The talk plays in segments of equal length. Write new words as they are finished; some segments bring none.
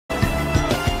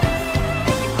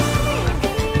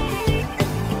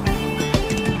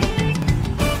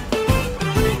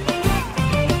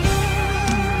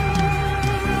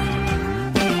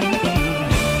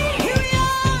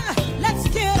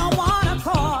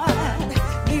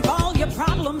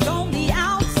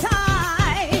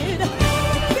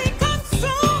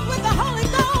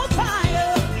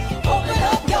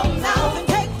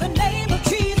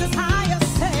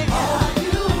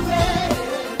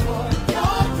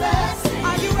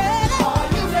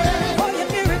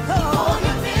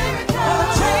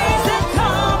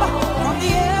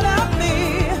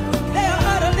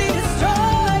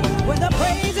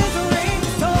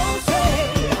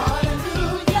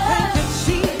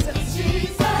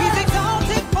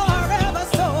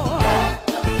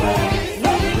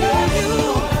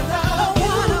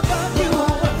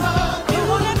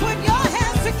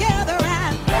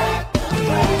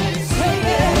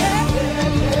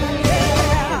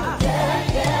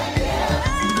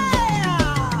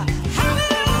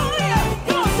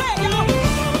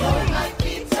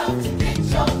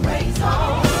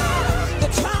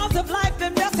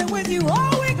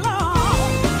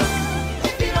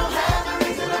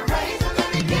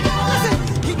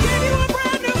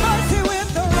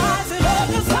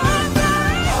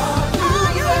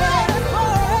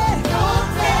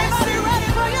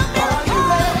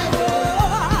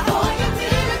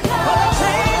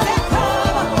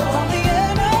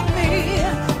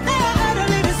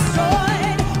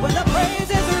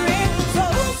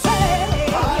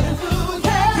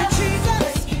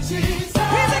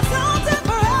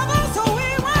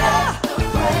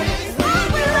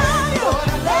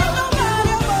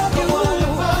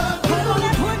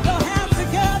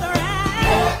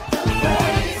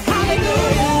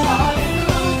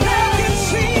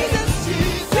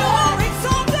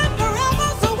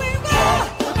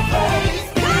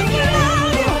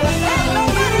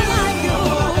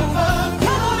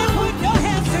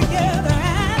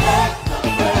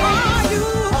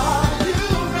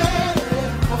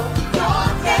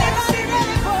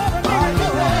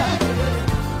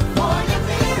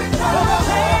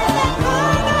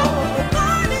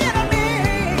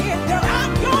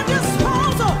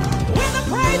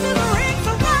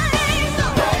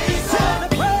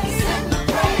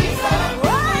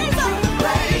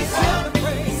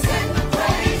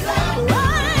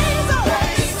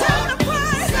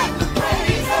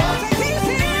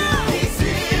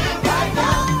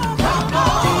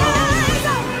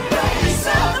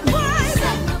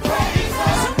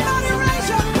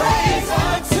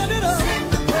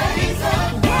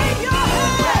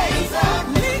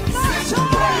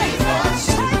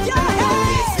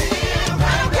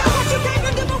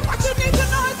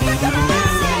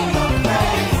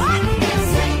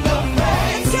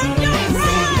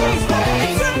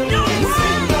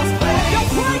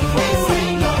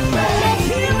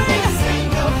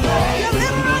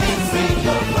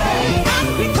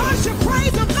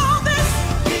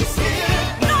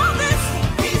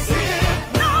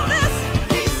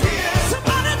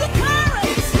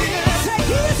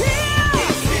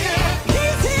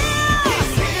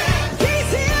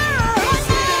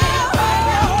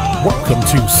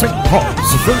Welcome to St.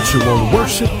 Paul's Virtual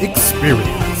Worship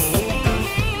Experience.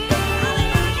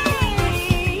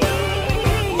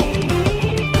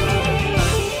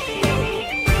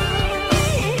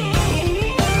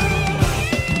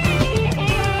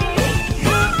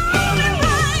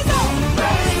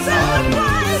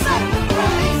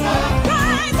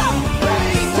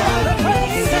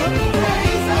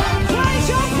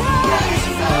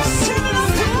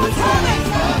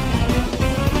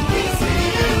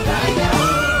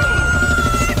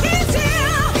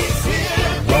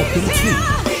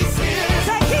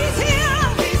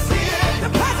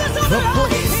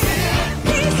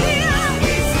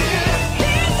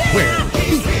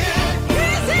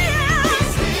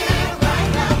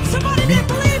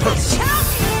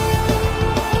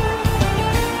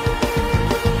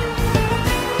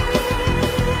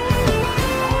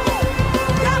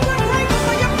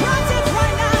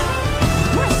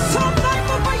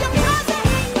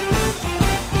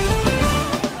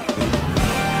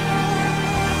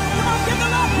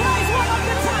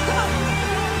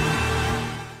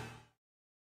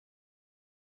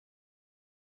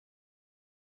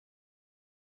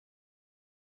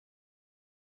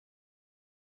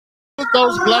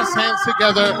 Those blessed hands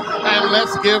together and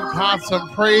let's give God some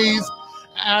praise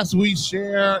as we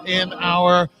share in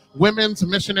our Women's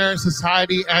Missionary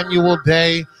Society Annual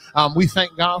Day. We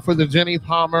thank God for the Jenny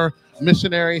Palmer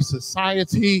Missionary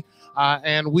Society,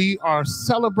 and we are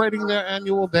celebrating their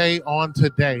annual day on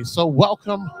today. So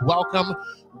welcome, welcome,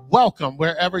 welcome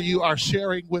wherever you are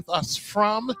sharing with us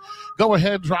from. Go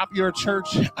ahead, drop your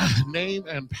church name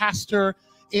and pastor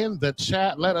in the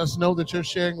chat. Let us know that you're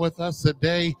sharing with us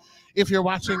today. If you're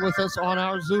watching with us on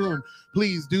our Zoom,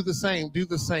 please do the same. Do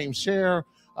the same. Share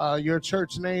your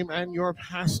church name and your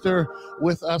pastor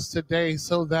with us today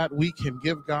so that we can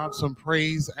give God some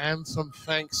praise and some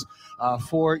thanks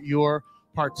for your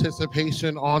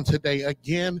participation on today.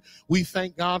 Again, we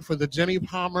thank God for the Jenny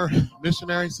Palmer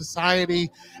Missionary Society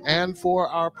and for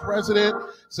our president,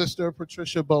 Sister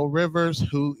Patricia Bow Rivers,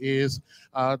 who is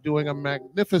doing a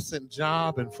magnificent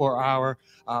job, and for our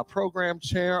program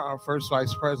chair, our first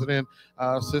vice president,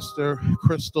 Sister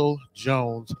Crystal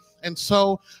Jones. And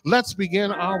so let's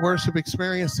begin our worship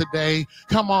experience today.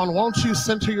 Come on, won't you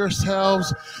center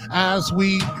yourselves as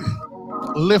we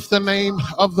lift the name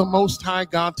of the Most High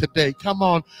God today. Come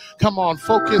on,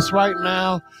 focus right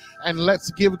now, and let's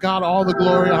give God all the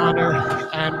glory, honor,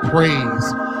 and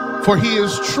praise, for he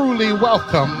is truly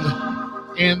welcomed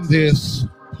in this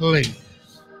place.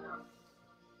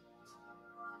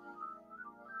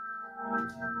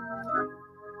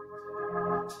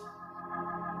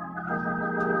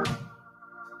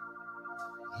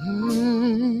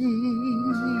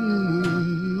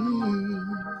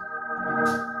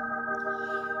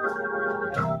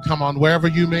 Come on, wherever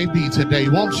you may be today,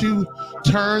 won't you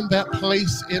turn that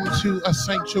place into a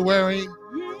sanctuary?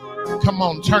 Come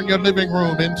on, turn your living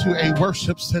room into a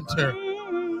worship center,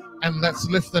 and let's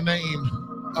lift the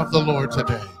name of the Lord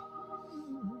today.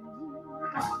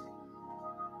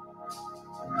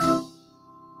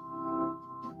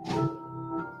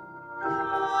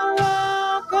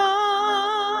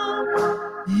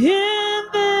 In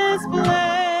this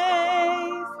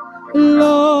place,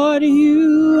 Lord,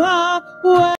 you are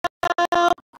welcome.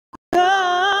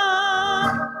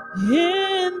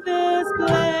 In this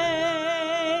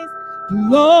place,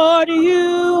 Lord,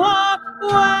 you are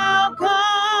welcome.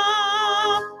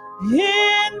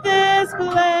 In this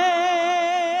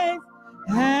place,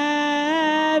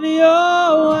 have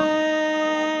your way.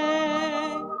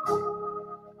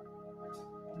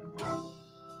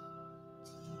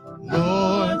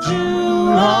 Lord,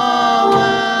 you are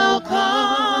welcome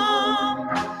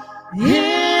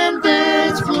in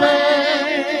this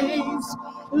place.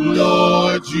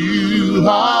 Lord, you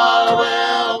are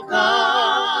welcome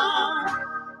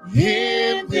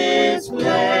in this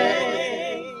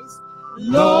place.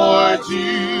 Lord,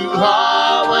 you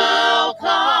are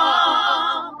welcome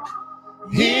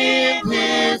in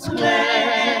this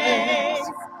place.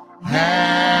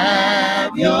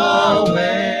 Have your way.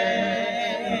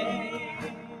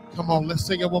 Come on, let's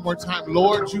sing it one more time.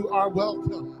 Lord, you are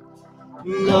welcome.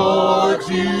 Lord,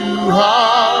 you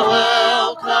are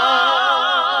welcome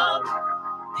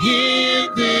in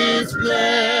this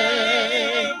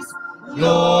place.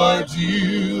 Lord,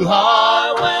 you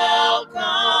are welcome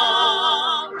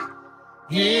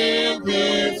in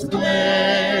this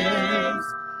place.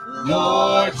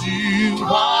 Lord, you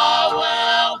are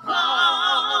welcome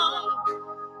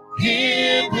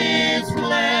in this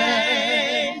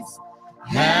place.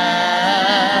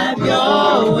 Have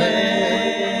your way.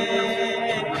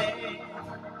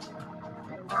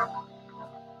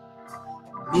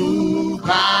 Ooh.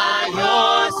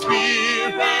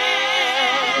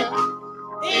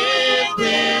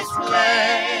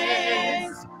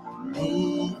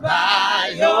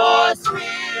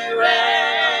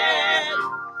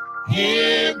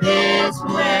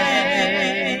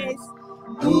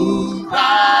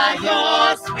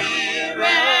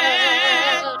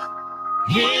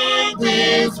 in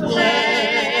this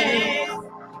place.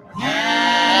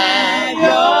 Have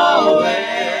your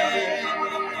way.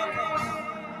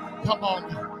 Come on.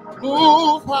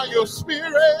 Move by your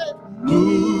spirit.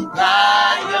 Move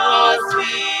by your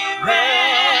spirit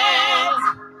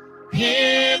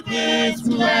in this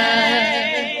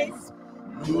place.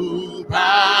 Move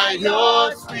by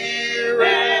your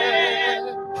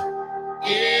spirit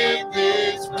in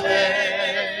this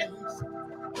place.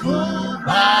 Move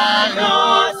by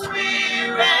your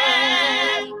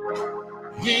spirit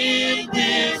in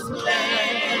this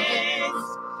place.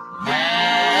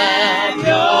 Have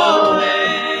your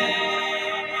way.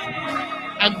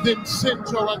 And then send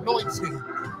your anointing.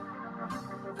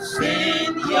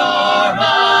 Send your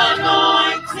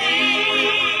anointing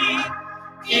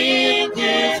in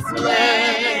this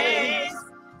place.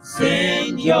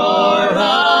 Send your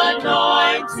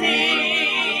anointing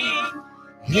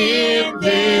in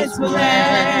this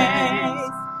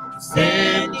place.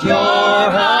 Send your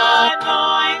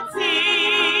anointing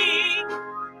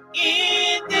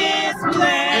in this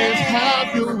place.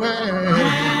 Have your way.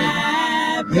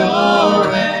 Have your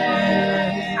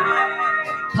way.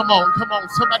 Come on, come on.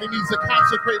 Somebody needs to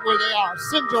consecrate where they are.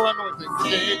 Send your anointing.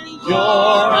 Send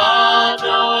your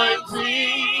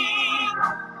anointing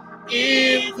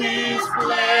in this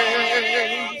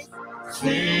place.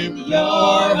 Send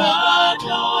your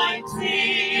anointing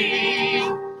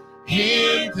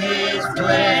in this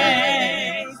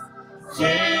place.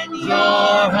 Send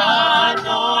your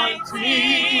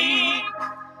anointing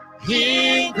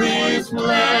in this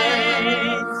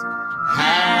place.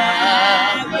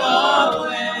 Have your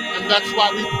way. And that's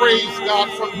why we praise God,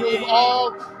 from whom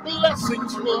all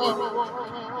blessings flow.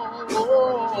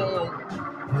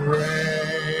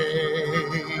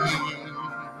 Praise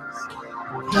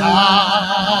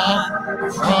God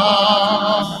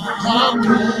from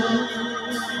whom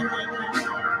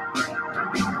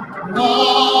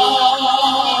all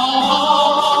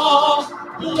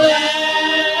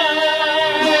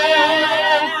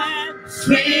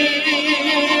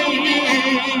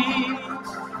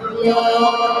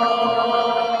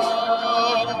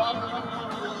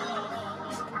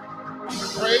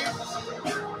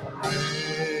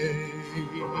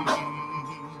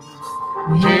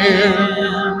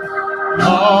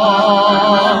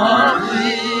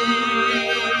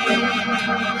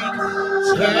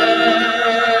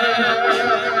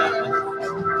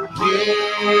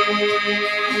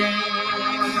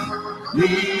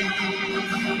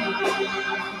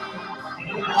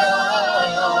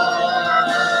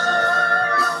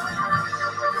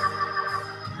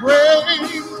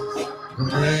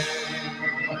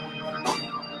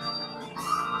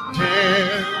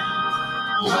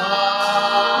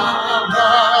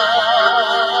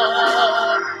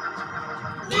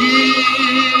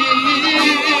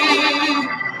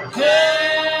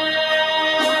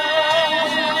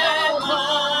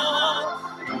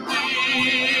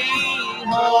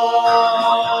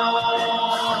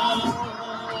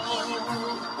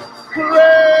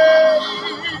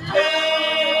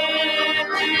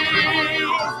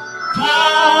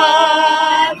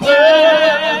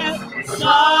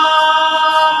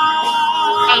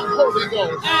Holy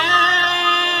Ghost. And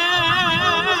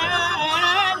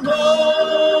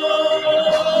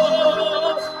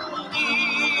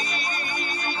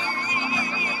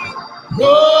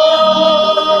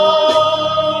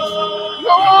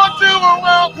Lord, you are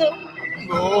welcome.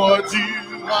 Lord,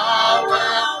 you are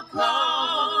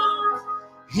welcome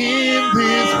in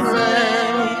this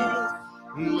place.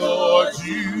 Lord,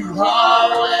 you are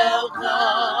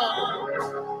welcome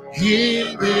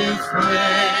in this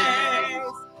place.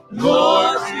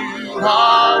 Lord, you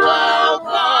are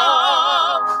welcome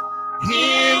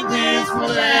in this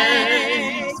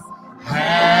place.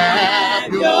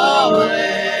 Have your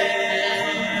way.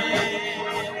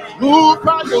 Move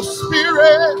by your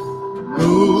spirit.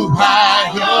 Move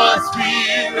by your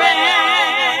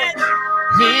spirit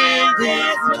in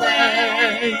this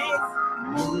place.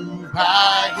 Move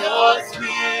by your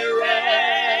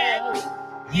spirit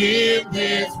in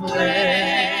this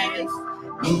place.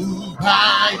 Move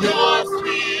by your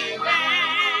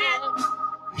spirit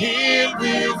in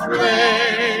this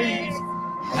place.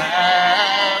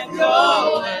 Have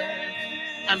your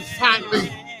way. And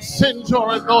finally, send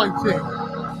your anointing.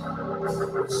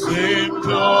 Send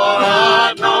your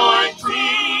anointing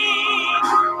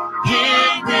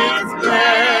in this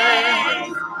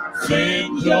place.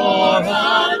 Send your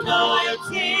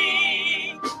anointing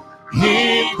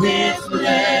in this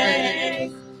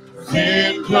place.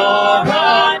 Send your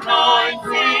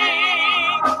anointing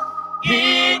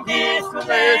in this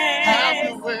place. Have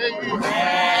your way.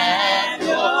 Have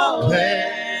your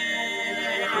way.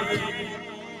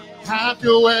 Have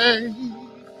your way.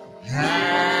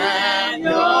 Have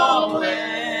your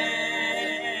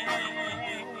way.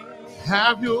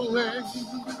 Have your way.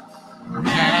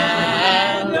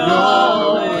 Have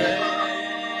your way.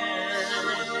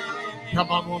 Come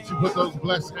on, won't you put those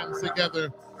blessed hands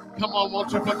together? Come on,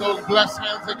 won't you put those blessed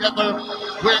hands together?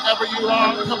 Wherever you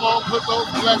are, come on, put those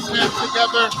blessed hands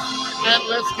together. And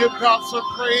let's give God some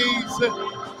praise.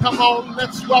 Come on,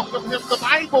 let's welcome him. The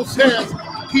Bible says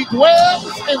he dwells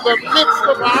in the midst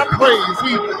of our praise.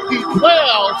 He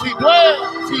dwells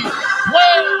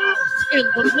in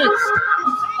the midst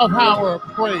of our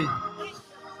praise.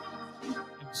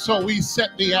 So we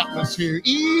set the atmosphere,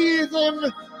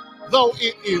 even though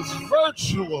it is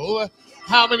virtual.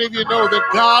 How many of you know that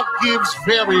God gives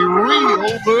very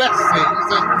real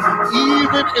blessings,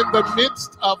 even in the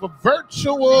midst of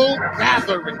virtual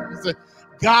gatherings?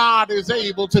 God is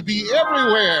able to be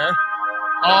everywhere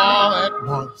all at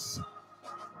once.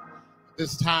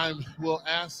 This time, we'll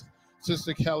ask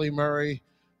Sister Kelly Murray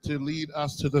to lead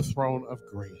us to the throne of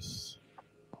grace.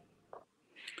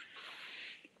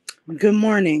 Good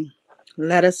morning.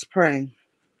 Let us pray.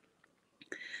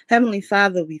 Heavenly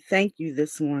Father, we thank you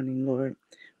this morning, Lord.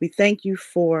 We thank you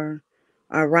for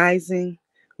our rising.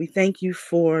 We thank you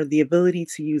for the ability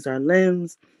to use our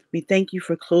limbs. We thank you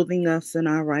for clothing us in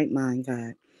our right mind,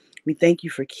 God. We thank you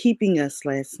for keeping us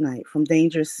last night from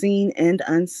danger seen and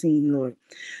unseen, Lord.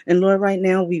 And Lord, right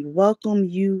now, we welcome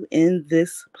you in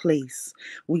this place.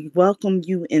 We welcome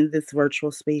you in this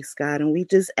virtual space, God. And we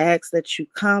just ask that you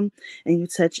come and you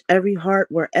touch every heart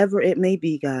wherever it may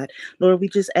be, God. Lord, we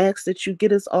just ask that you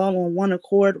get us all on one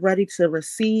accord, ready to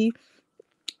receive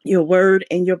your word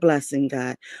and your blessing,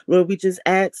 God. Lord, we just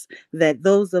ask that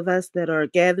those of us that are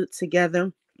gathered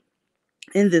together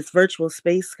in this virtual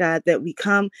space, God, that we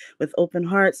come with open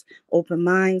hearts, open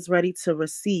minds, ready to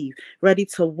receive, ready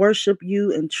to worship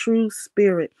you in true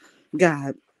spirit,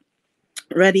 God,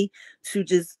 ready to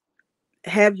just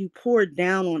have you poured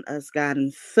down on us, God,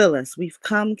 and fill us. We've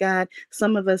come, God.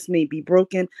 Some of us may be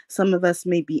broken. Some of us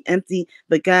may be empty.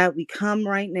 But God, we come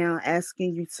right now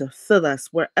asking you to fill us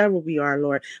wherever we are,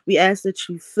 Lord. We ask that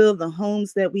you fill the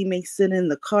homes that we may sit in,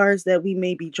 the cars that we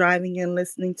may be driving and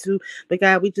listening to. But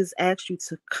God, we just ask you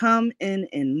to come in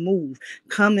and move.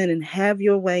 Come in and have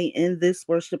your way in this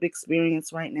worship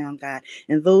experience right now, God.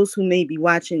 And those who may be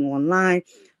watching online,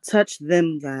 touch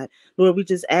them, God. Lord, we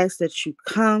just ask that you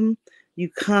come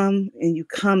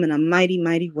in a mighty,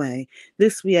 mighty way.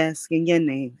 This we ask in your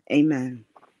name. Amen.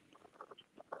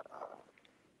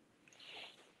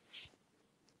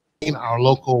 Our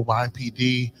local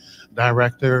YPD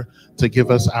director to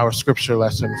give us our scripture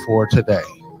lesson for today.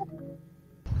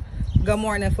 Good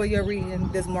morning. For your reading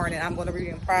this morning, I'm going to read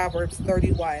in Proverbs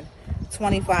 31,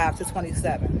 25 to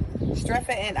 27.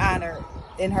 Strengthen and honor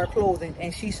in her clothing,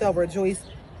 and she shall rejoice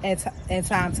in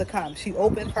time to come. She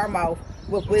opened her mouth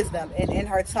with wisdom, and in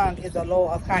her tongue is the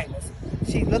law of kindness.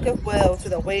 She looketh well to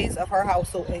the ways of her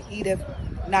household, and eateth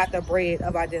not the bread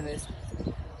of idleness.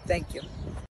 Thank you.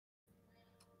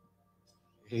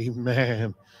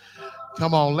 Amen.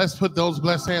 Come on, let's put those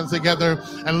blessed hands together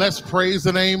and let's praise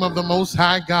the name of the Most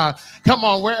High God. Come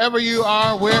on, wherever you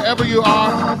are,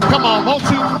 come on, won't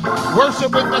you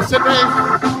worship with us today?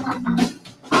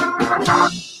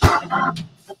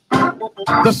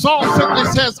 The song simply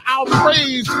says, I'll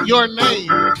praise your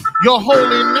name, your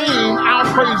holy name,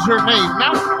 I'll praise your name.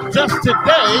 Not just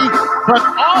today, but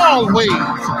always,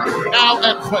 now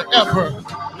and forever.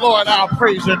 Lord, I'll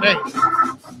praise your name.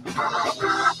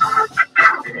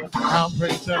 I'll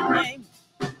praise your name,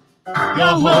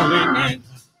 your holy name.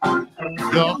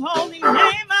 Your holy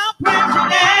name, I'll praise your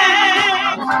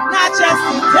name. Not just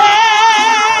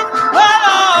today, but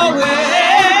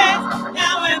always,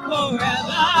 now and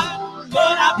forever.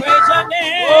 Lord, I praise your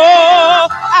name. Oh,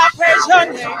 I praise your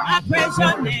name. I praise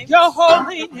your name. Your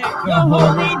holy name. Your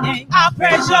holy name. I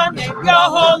praise your name. Your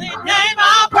holy name.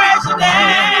 I praise your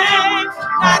name.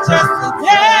 Not just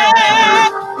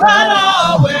today, but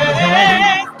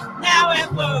always, now and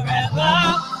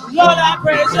forever. Lord, I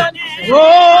praise your name.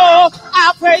 Oh,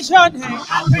 I praise your name.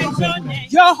 I praise your name.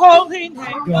 Your holy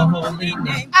name. Your holy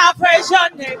name. I praise your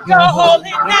name. Your holy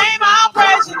name. I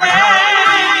praise your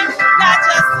name. Not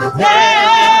just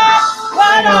today,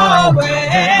 but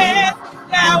always,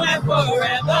 now and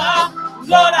forever.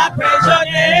 Lord, I praise your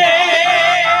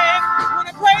name. When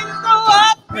the praises go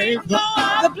up, praise go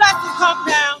up. The blessings come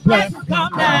down. Blessings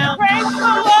come down. Praise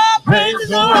go up. Praise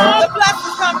go up. The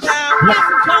blessings come down.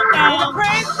 Blessings come down.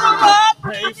 Praise go up.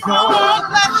 Praise go up.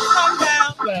 Blessings come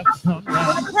down. Blessings come down.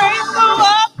 When the praise go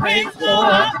up. Praise go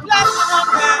up. Blessings come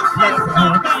down. Blessings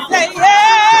come down. Say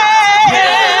yeah.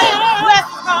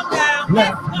 Blessings come down.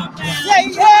 Blessings come down.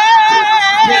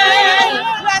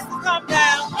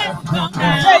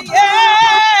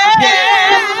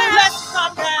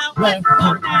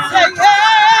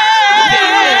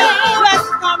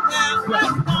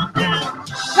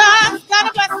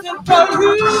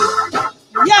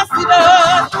 Yes, he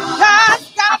does. God's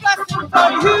got a blessing for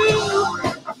you.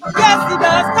 Yes, he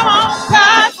does. Come on.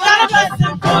 God's got a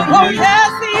blessing for you. Oh,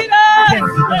 yes, he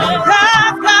does.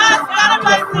 God's got a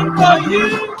blessing for you.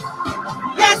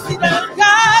 Yes, he does.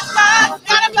 God's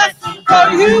got a blessing for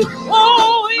you.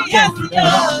 Oh, yes, he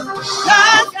does.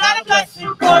 God's got a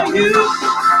blessing for you.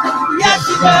 Yes,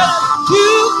 he does.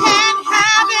 You can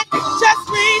have it. Just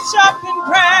reach up and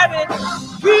grab it.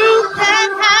 You can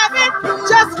have it.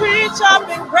 Just reach up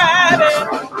and grab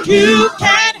it. You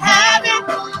can have it.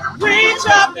 Reach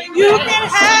up and you can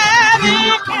have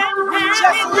it.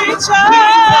 Just reach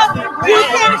up. You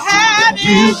can have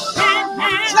it.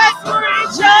 Just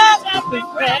reach up.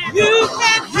 You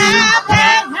can have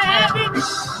it.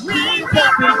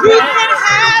 You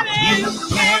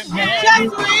can have it.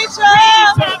 Just reach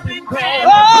up.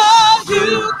 Oh,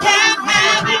 you can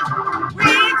have it.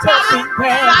 Reach up and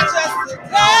grab. Not just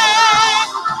today,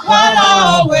 but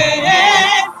always,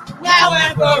 now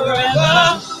and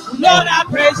forever. Lord, I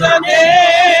praise your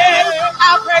name.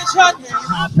 I praise your name.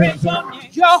 I praise your name.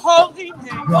 Your holy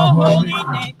name. Your holy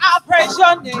name. I praise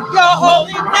your name. Your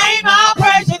holy name. I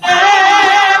praise your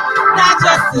name. Not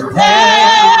just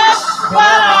today,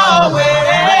 but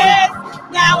always,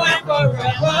 now and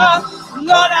forever.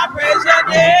 Lord, I praise your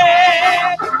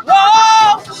name.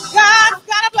 Oh, God's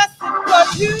got a blessing for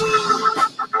you.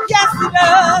 Yes, he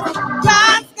does.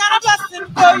 God's got a blessing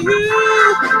for you.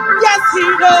 Yes, he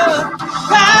does.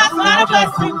 God's got a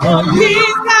blessing for you.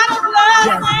 He's got a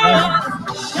blessing.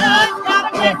 God's got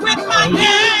a blessing with my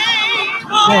name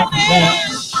on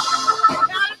it.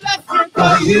 Got a blessing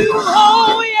for you.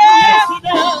 Oh, yes, he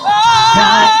does.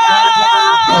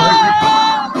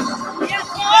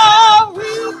 Oh,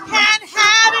 you can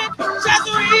have it. Just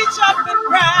reach up and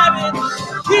grab it.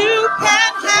 You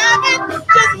can have it.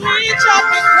 Just reach up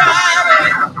and grab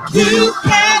it. You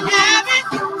can have it.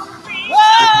 Oh,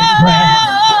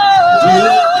 you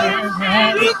can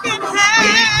have it.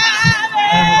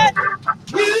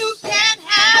 You can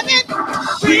have it.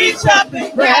 Reach up and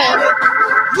grab it.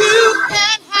 You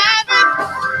can have it.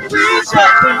 Reach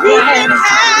up and you can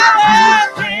have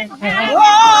it.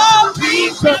 Oh,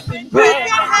 reach up and you can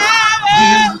have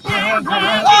it.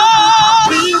 Oh,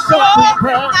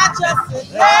 not just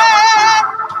today,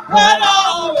 but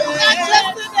always. Not just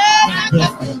today, not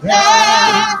just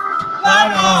today, but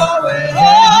always.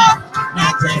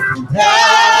 Not just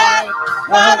today,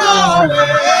 but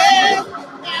always.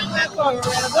 Now and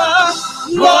forever,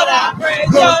 Lord, I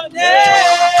praise your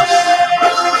name.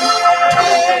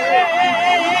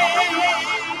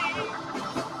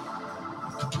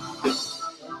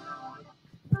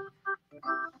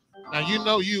 Now, you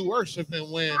know you worshiping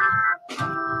when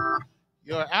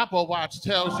your Apple Watch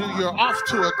tells you you're off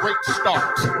to a great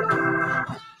start.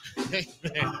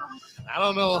 Amen. I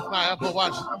don't know if my Apple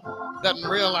Watch doesn't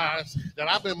realize that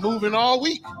I've been moving all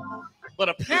week, but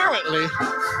apparently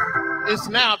it's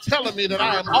now telling me that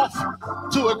I am off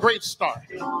to a great start.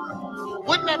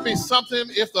 Wouldn't that be something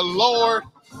if the Lord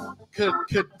could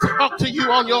talk to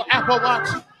you on your Apple Watch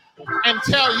and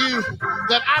tell you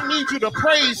that I need you to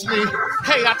praise me?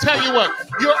 Hey, I tell you what,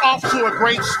 you're off to a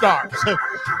great start.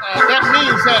 That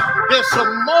means that there's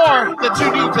some more that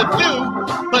you need to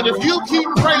do, but if you keep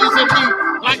praising me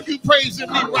like you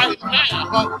praising me right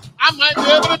now, I might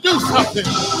be able to do something.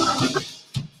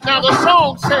 Now the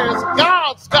song says,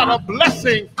 God's got a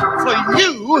blessing for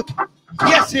you.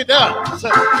 Yes, he does.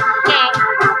 Now,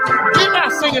 we're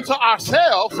not singing to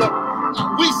ourselves.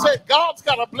 We said God's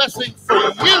got a blessing for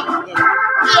you.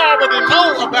 We already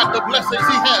know about the blessings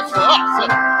he has for us.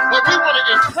 But we want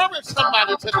to encourage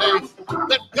somebody today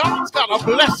that God's got a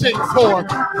blessing for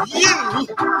you.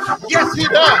 Yes, he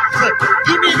does.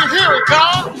 You need to hear it,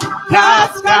 God.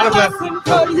 God's got a blessing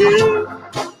for you.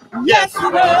 Yes, he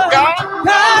does.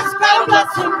 God's got a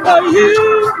blessing for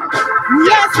you.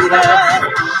 Yes, he does.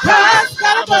 God's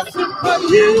got a blessing for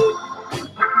you.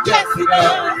 Yes, he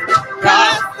does.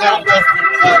 God's got a blessing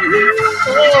for you.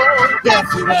 Oh,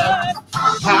 yes, he does.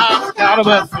 God's got a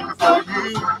blessing for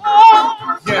you.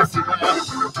 Oh, Yes, he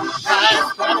does.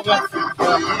 God's got a blessing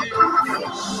for you.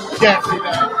 Yes, he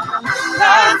does.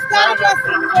 God's got a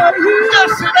blessing for you.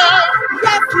 Yes, he does.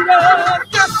 Yes, he does.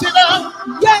 Yes, he does. Yes, he does. Yes, he does. Yes, he does.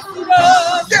 Yes,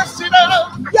 he does. Yes, he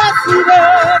does. Yes, he does. Yes, he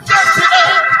does. Yes,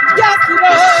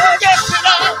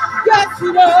 he does. Yes, he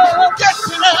does.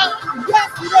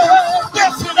 Yes,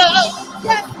 he does. Yes, he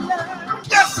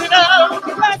does. Yes, he does.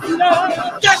 Yes, he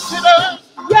does. Yes, he does.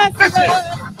 Yes, he Listen,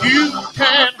 does. you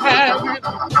can have it.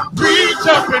 Reach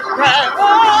up and grab it.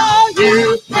 Oh,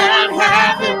 You can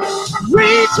have it.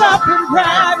 reach up and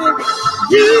grab it.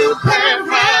 You can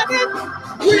have it.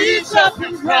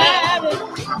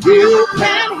 You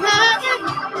can have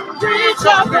it. Reach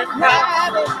up and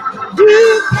grab it.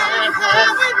 You can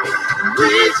have it.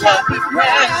 Reach up and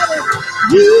grab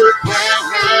it. You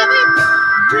can have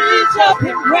it. Reach up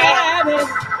and grab it.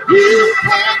 You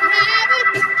can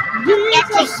have it.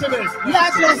 Reach up.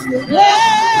 Not just today,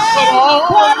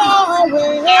 but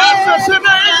always.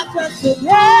 Not just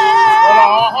today,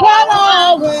 but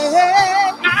always.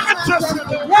 Not just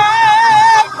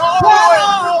today, but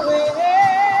always.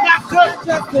 Not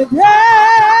just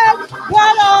today,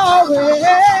 but always.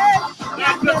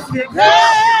 Not just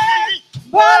today,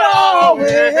 but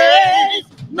always.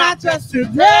 Not just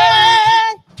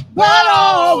today, but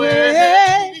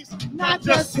always. Not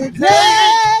just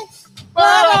today,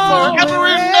 but forever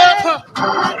and ever.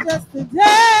 Not just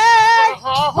today,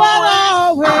 but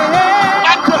always.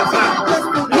 Not just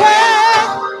today,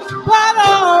 but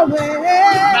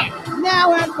always.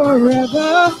 Now and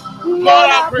forever.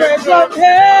 Lord, I praise your name.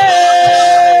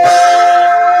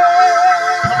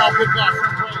 Come on, good God.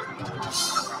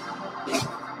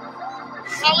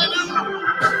 Hallelujah.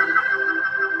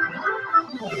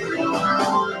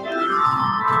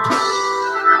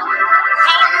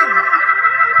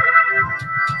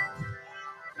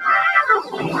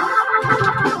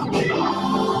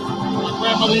 My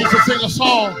grandmother used to sing a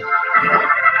song.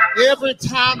 Every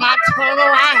time I turn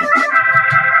around,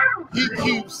 he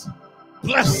keeps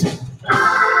blessing.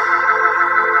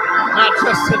 Not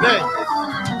just today.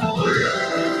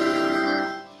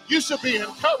 You should be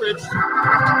encouraged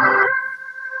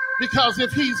because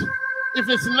if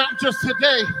it's not just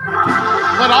today,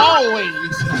 but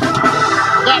always,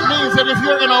 that means that if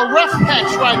you're in a rough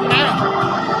patch right now,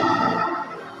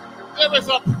 there is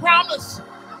a promise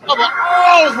of an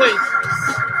always.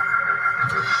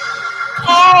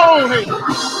 Always.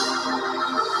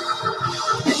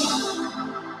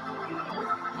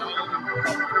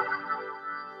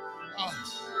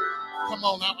 Come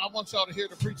on, I want y'all to hear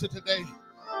the preacher today,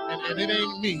 and it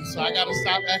ain't me, so I got to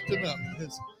stop acting up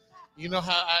because you know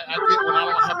how I get when I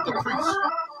don't have to preach.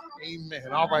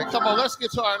 Amen. All right, come on, let's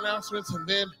get to our announcements, and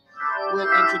then we'll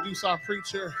introduce our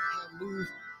preacher and move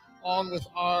on with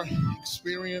our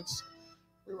experience.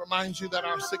 We remind you that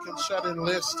our sick and shut-in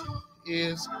list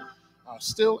is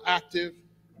still active.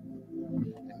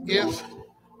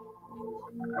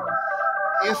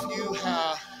 If you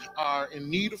are in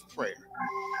need of prayer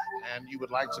and you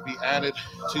would like to be added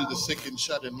to the sick and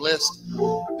shut-in list,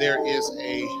 there is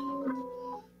a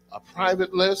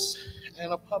private list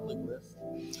and a public list.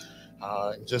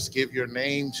 Just give your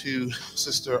name to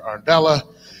Sister Ardella.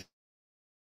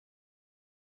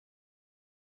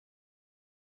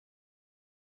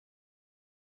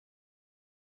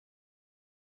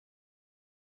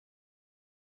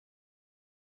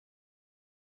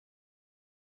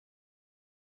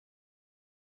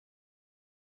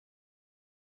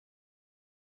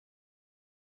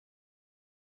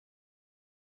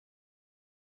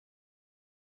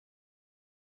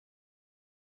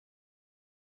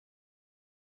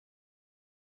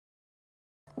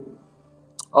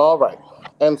 All right.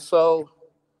 And so,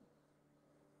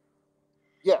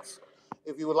 yes,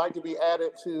 if you would like to be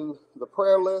added to the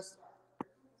prayer list,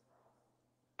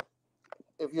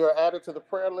 if you're added to the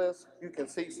prayer list, you can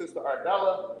see Sister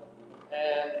Ardella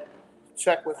and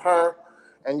check with her,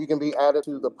 and you can be added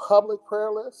to the public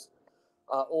prayer list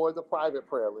or the private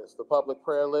prayer list. The public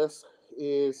prayer list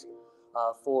is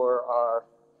for our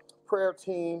prayer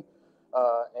team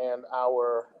and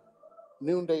our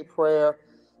noonday prayer.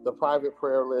 The private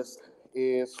prayer list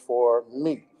is for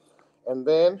me. And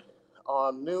then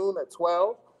on noon at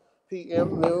 12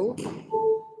 p.m. noon,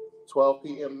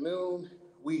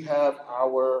 we have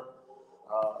our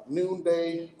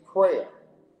noonday prayer.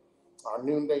 Our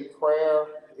noonday prayer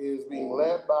is being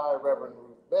led by Reverend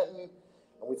Ruth Benton,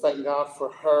 and we thank God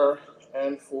for her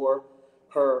and for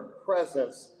her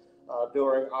presence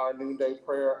during our noonday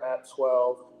prayer at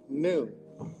 12 noon.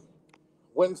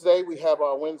 Wednesday, we have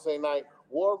our Wednesday night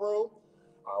war room.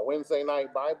 Our Wednesday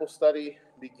night Bible study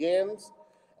begins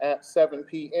at 7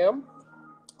 p.m.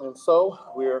 And so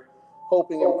we're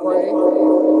hoping and praying.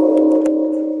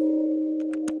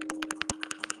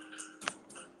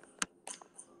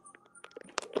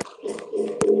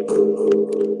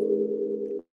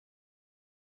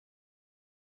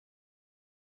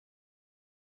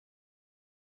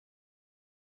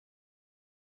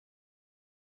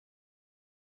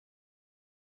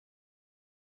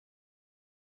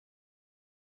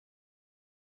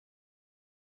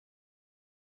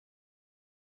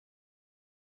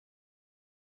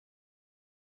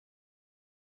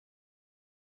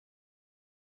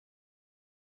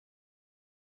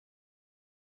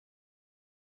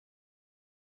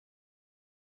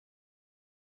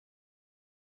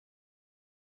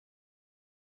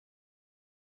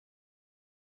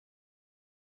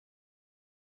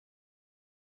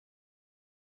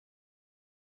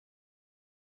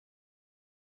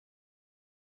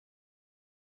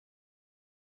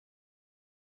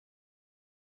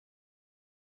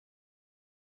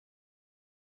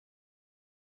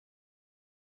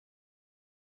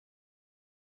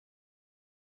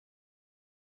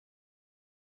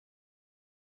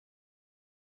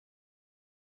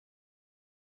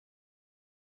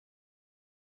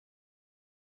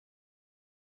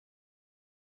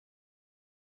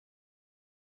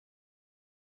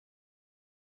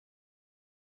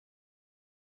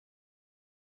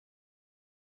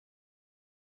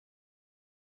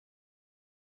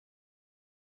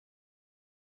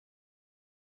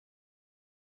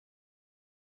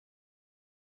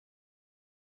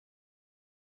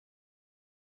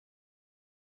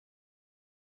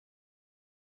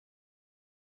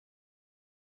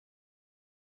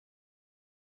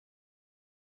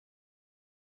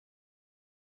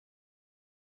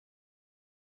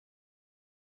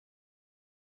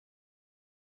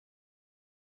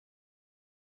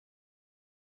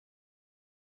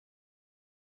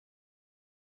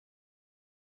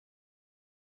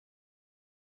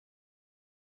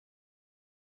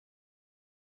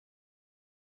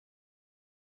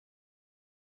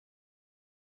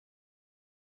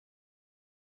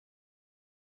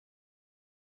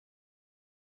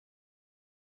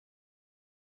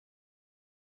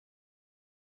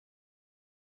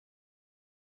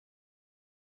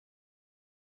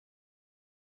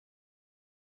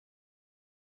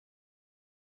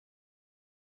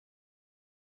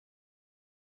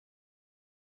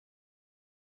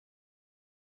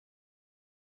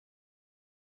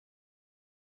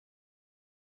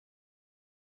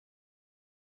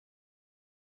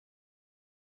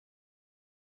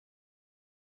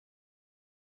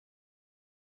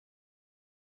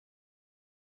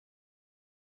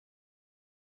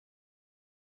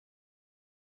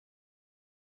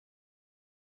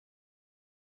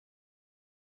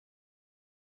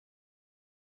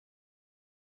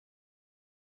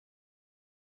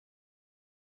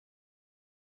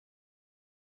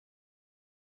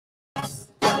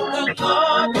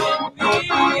 Lord with me.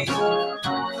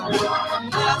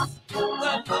 Bless the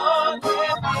Lord with me.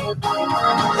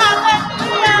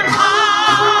 Hallelujah,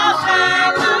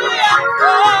 hallelujah, oh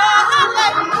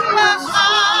hallelujah,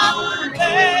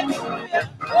 hallelujah,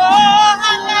 oh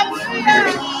hallelujah,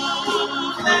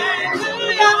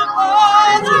 hallelujah, oh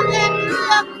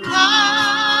hallelujah,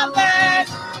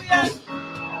 hallelujah.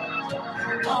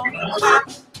 Clap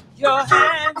your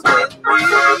hands with me.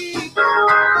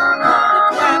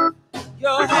 Clap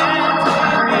your hands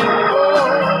with me.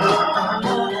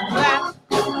 Oh, clap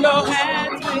your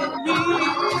hands with me.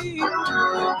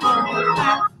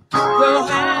 Clap your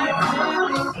hands with me.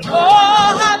 Oh,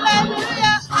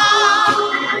 hallelujah,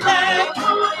 hallelujah.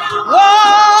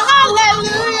 Oh,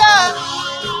 hallelujah.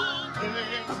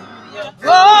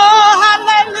 Oh,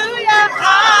 hallelujah,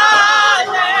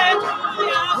 hallelujah.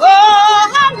 Oh,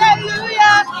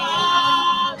 hallelujah,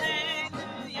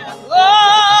 hallelujah. Oh,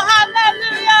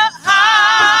 hallelujah,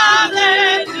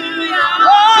 hallelujah. Oh,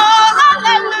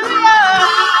 hallelujah,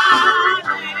 hallelujah.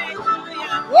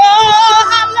 Oh,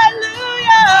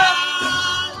 hallelujah,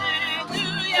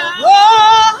 hallelujah.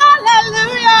 Oh,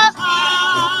 hallelujah,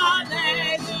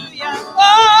 hallelujah.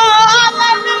 Oh,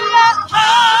 hallelujah,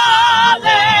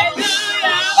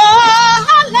 hallelujah. Oh,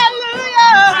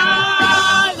 hallelujah,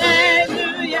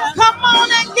 hallelujah. Come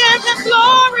on and give him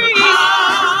glory.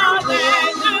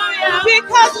 Hallelujah.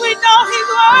 Because we know he's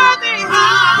worthy.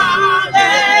 Hallelujah.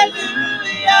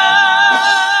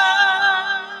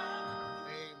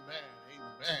 Amen.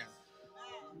 Amen.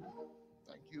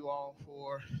 Thank you all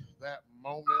for that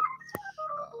moment.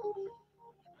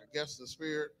 I guess the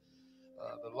Spirit,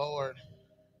 the Lord,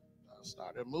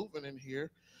 started moving in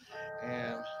here,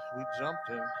 and we jumped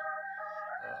in.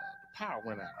 The power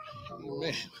went out.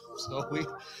 Amen. So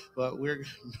we're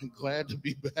glad to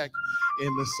be back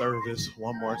in the service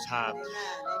one more time.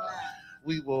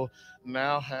 We will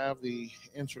now have the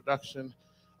introduction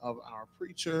of our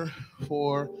preacher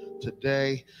for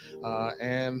today,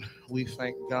 and we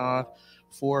thank God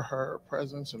for her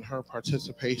presence and her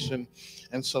participation.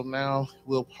 And so now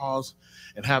we'll pause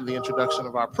and have the introduction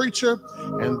of our preacher,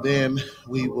 and then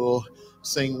we will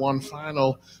sing one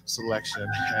final selection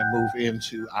and move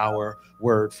into our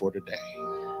word for today. Good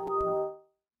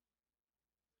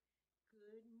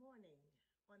morning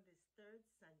on this third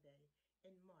Sunday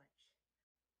in March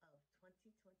of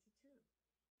 2022.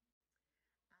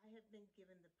 I have been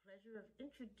given the pleasure of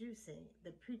introducing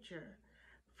the preacher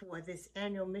for this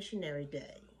annual Missionary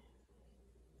Day.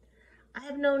 I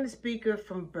have known the speaker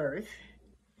from birth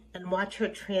and watched her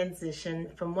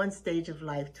transition from one stage of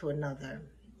life to another.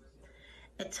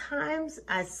 At times,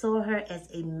 I saw her as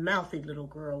a mouthy little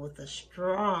girl with a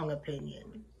strong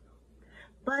opinion.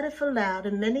 But if allowed,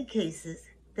 in many cases,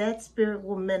 that spirit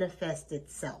will manifest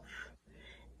itself,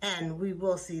 and we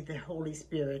will see the Holy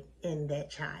Spirit in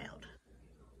that child.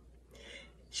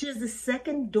 She is the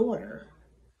second daughter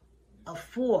of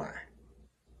 4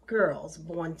 girls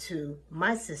born to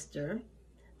my sister,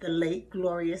 the late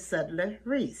Gloria Sudler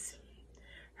Reese.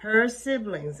 Her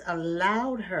siblings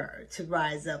allowed her to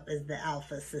rise up as the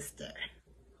alpha sister.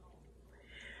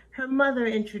 Her mother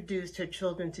introduced her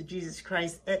children to Jesus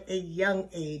Christ at a young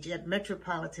age at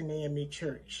Metropolitan AME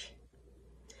Church.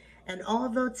 And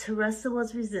although Teresa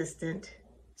was resistant,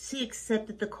 she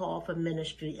accepted the call for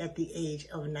ministry at the age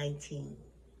of 19.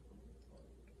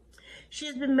 She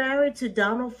has been married to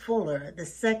Donald Fuller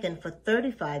II for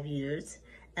 35 years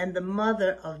and the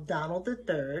mother of Donald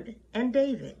III and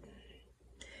David.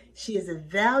 She is a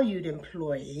valued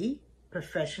employee,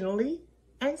 professionally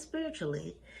and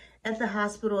spiritually, at the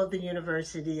Hospital of the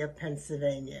University of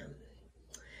Pennsylvania.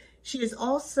 She is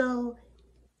also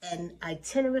an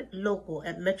itinerant local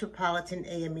at Metropolitan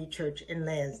AME Church in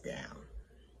Lansdowne.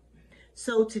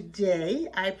 So today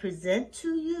I present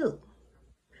to you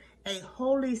a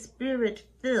Holy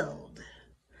Spirit-filled,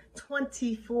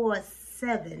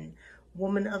 24/7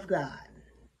 woman of God,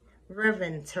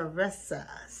 Reverend Teresa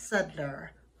Sudler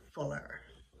Fuller.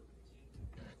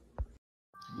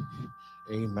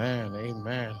 Amen.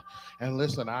 Amen. And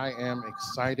listen, I am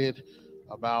excited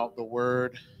about the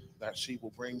word that she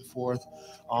will bring forth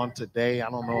on today. I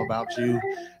don't know about you.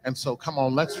 And so come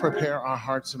on, let's prepare our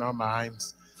hearts and our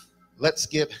minds. Let's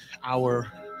get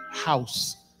our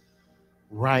house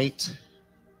right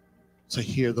to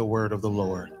hear the word of the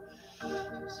Lord.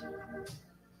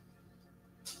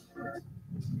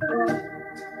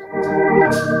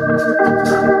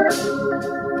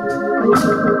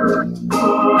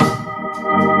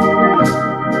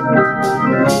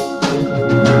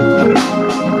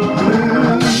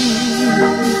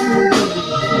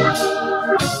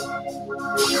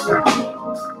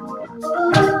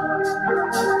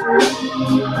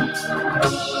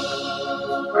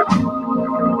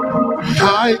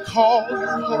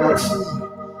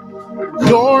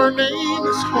 Your name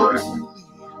is holy.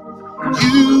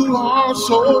 You are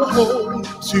so holy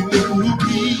to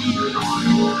me.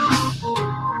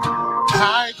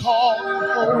 I call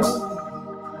you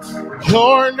holy.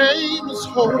 Your name is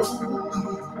holy.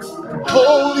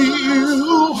 Holy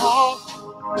you are,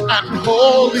 and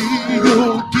holy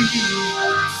you'll be.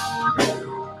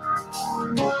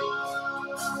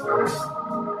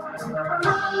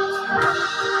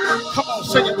 Come on,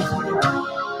 sing it with me.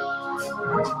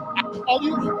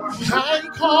 I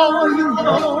call you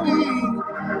holy.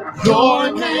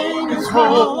 Your name is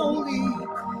holy.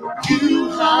 You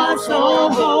are so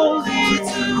holy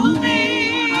to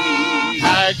me.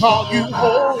 I call you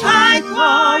holy. I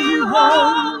call you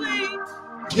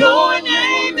holy. Your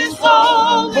name is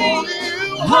holy.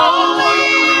 Holy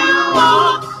you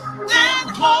are,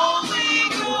 and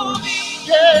holy you'll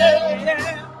be.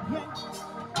 Yeah.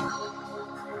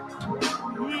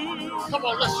 Come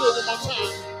on, let's do it one more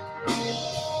time.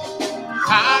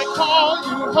 I call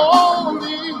you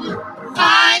holy.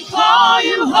 I call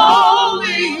you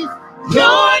holy.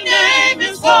 Your name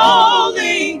is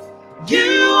holy.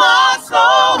 You are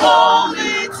so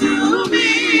holy to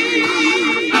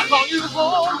me. I call you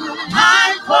holy.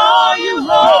 I call you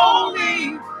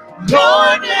holy.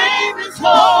 Your name is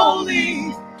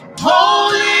holy.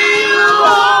 Holy you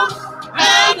are,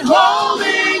 and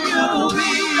holy you'll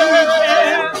be.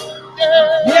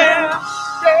 Yeah.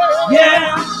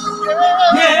 Yeah.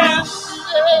 Yeah.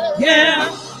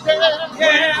 Yeah.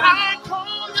 Yeah. I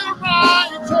call you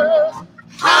righteous.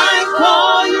 I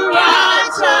call you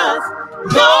righteous.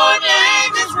 Your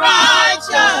name is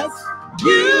righteous.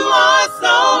 You are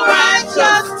so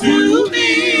righteous to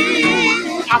me.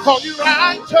 I call you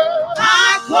righteous.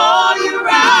 I call you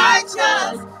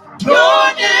righteous.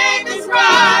 Your name is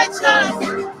righteous.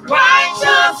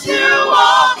 Righteous you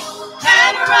are,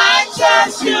 and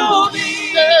righteous you'll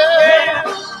be. Yeah.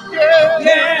 Yeah.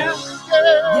 Yeah.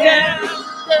 Yeah.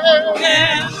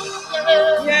 Yeah.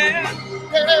 Yeah.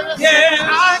 Yeah.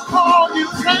 I call you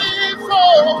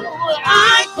faithful.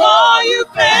 I call you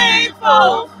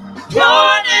faithful.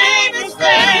 Your name is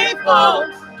faithful.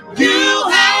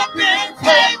 You have been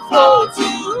faithful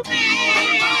to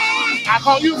me. I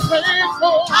call you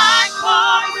faithful. I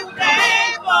call you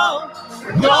faithful.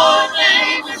 Your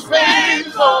name is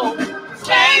faithful.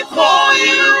 Faithful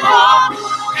you are,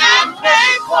 and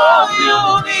faithful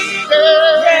you'll be.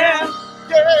 Yeah.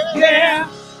 Yeah. Yeah.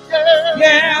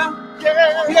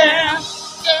 Yeah. Yeah,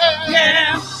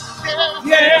 yeah,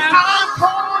 yeah. I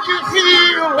call you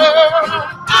healer.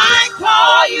 I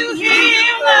call you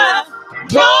healer.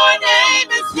 Your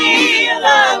name is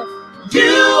healer.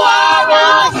 You are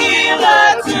a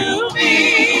healer to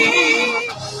me.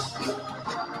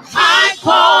 I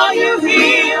call you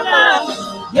healer.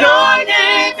 Your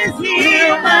name is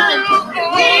healer.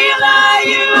 Healer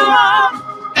you are,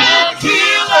 and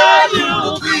healer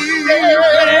you'll be.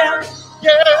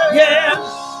 Yeah.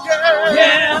 Yeah, yeah,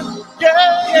 yeah,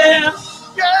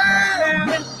 yeah,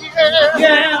 yeah,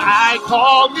 yeah. I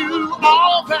call you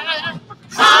all that.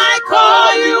 I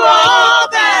call you all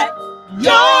that.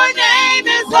 Your name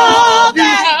is all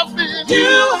that.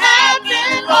 You have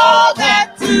been all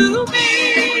that to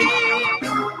me.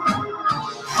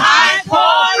 I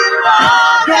call you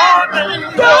all that.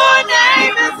 Your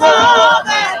name is all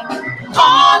that.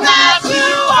 All that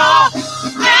you are,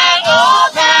 and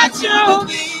all that you'll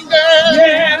be.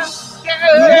 Yeah, yeah,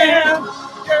 yeah,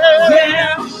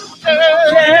 yeah,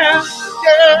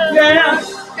 yeah, yeah,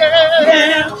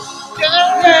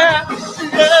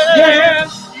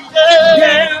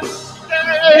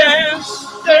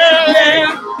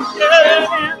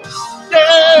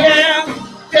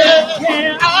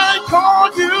 I call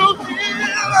you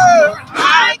healer.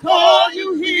 I call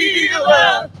you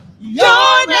healer.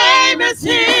 Your name is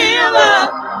healer.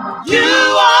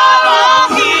 You are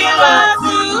a healer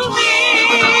to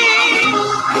me.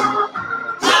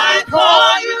 I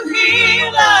call you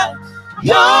healer.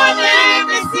 Your name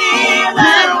is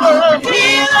healer.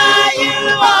 Healer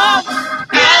you are,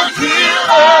 and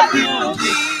healer you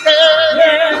be. Yeah,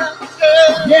 yeah,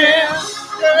 yeah, yeah,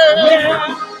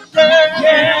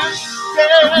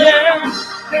 yeah,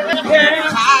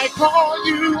 yeah. I call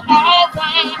you all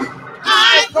that.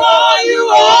 I call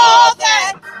you all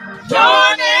that.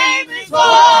 Your name is all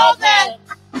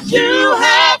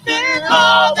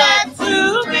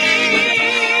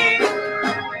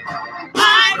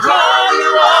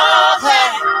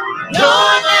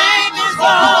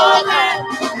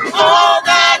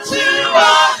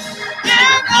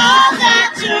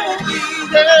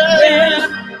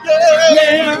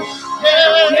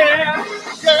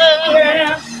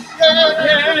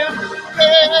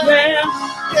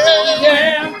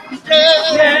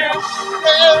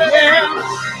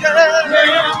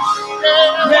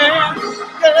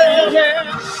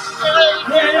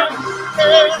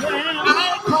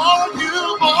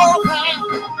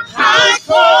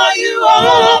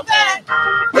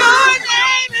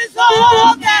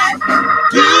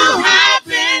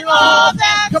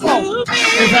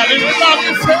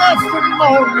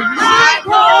holy. I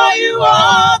call you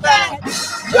all that.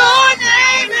 Your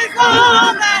name is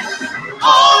all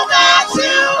that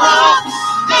you are,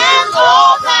 and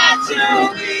all that you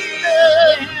need.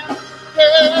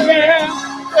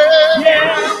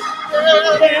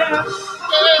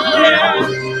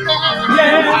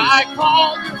 I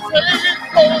call you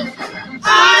faithful.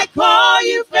 I call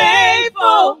you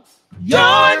faithful.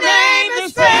 Your name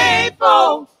is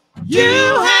faithful.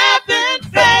 You have been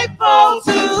faithful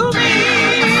to me.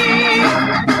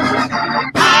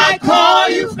 I call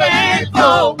you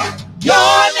faithful.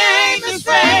 Your name is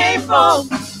faithful.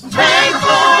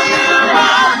 Faithful you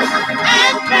are,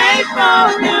 and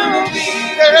faithful to me.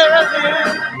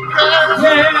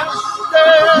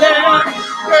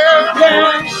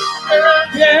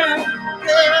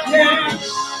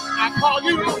 I call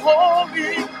you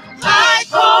holy. I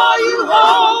call you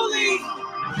holy.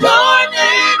 Your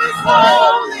name is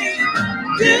holy.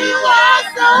 You are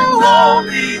so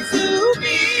holy to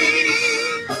me.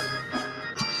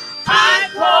 I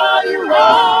call you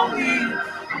holy.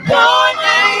 Your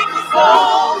name is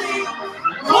holy.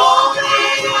 Holy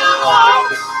you are,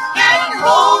 and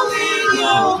holy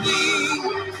you'll be.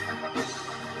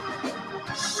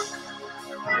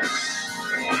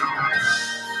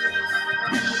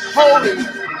 Holy.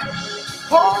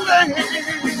 Holy.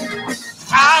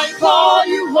 I call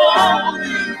you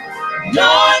holy.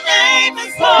 Your name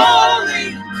is holy.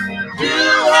 You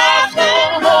are so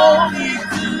holy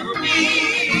to me.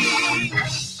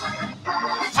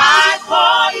 I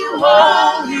call you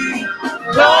holy.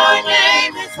 Your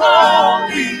name is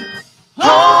holy.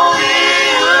 Holy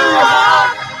you are,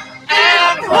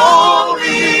 and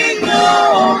holy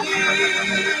you'll be.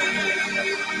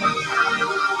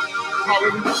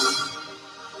 Hallelujah.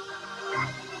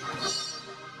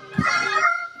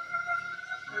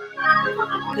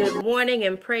 Good morning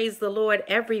and praise the Lord,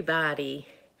 everybody.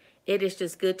 It is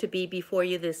just good to be before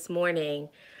you this morning.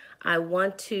 I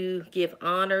want to give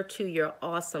honor to your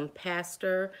awesome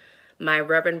pastor, my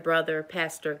Reverend brother,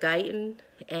 Pastor Guyton,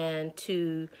 and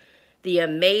to the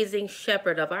amazing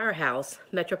shepherd of our house,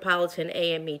 Metropolitan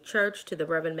AME Church, to the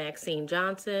Reverend Maxine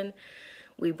Johnson.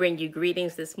 We bring you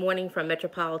greetings this morning from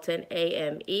Metropolitan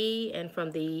AME and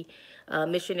from the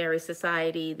Missionary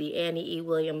Society, the Annie E.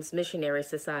 Williams Missionary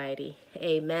Society.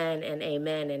 Amen and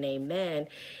amen and amen.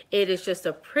 It is just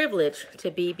a privilege to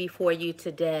be before you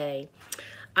today.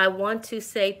 I want to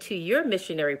say to your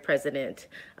missionary president,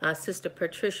 Sister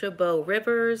Patricia Bowe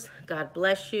Rivers, God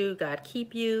bless you, God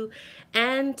keep you,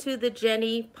 and to the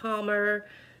Jenny Palmer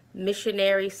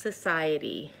Missionary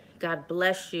Society, God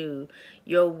bless you.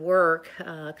 Your work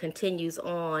continues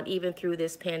on even through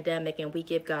this pandemic, and we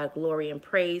give God glory and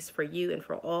praise for you and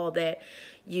for all that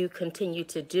you continue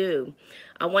to do.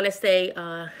 I want to say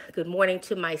good morning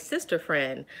to my sister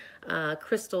friend,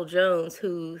 Crystal Jones,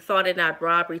 who thought it not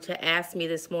robbery to ask me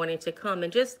this morning to come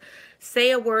and just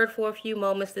say a word for a few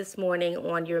moments this morning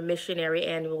on your missionary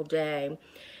annual day.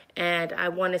 And I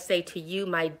want to say to you,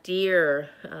 my dear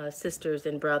sisters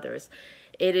and brothers,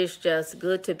 it is just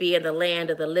good to be in the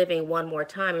land of the living one more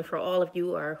time. And for all of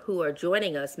you who are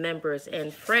joining us, members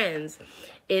and friends,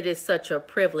 it is such a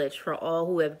privilege for all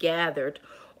who have gathered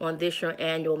on this your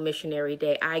annual missionary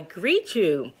day. I greet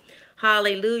you,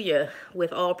 hallelujah,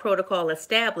 with all protocol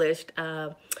established,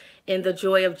 in the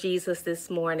joy of Jesus this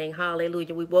morning.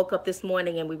 Hallelujah. We woke up this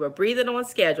morning and we were breathing on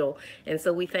schedule. And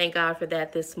so we thank God for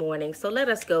that this morning. So let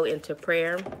us go into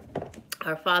prayer.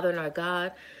 Our Father and our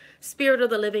God, Spirit of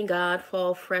the living God,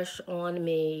 fall fresh on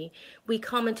me. We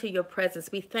come into your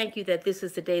presence. We thank you that this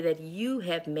is the day that you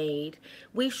have made.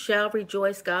 We shall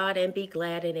rejoice, God, and be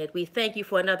glad in it. We thank you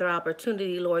for another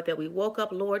opportunity, Lord, that we woke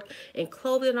up, Lord, and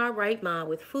clothed in our right mind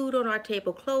with food on our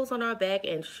table, clothes on our back,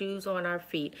 and shoes on our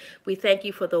feet. We thank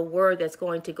you for the word that's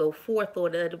going to go forth,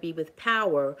 Lord, that it'll be with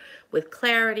power, with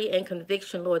clarity and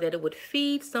conviction, Lord, that it would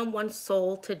feed someone's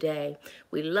soul today.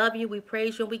 We love you, we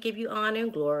praise you, and we give you honor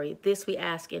and glory. This we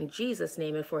ask in Jesus'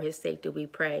 name, and for his sake do we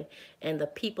pray. And the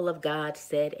people of God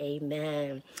said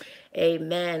amen.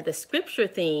 Amen. The scripture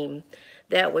theme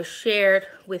that was shared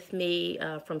with me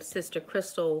from Sister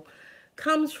Crystal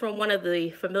comes from one of the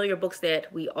familiar books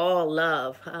that we all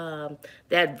love,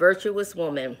 That Virtuous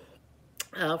Woman,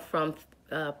 from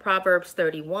Proverbs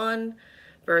 31,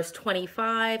 verse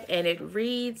 25, and it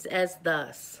reads as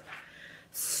thus: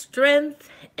 Strength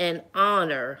and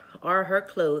honor are her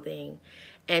clothing,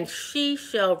 and she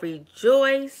shall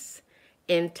rejoice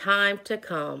in time to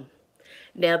come.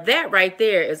 Now that right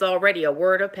there is already a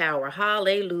word of power.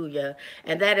 Hallelujah.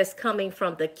 And that is coming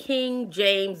from the King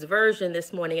James Version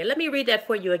this morning. And let me read that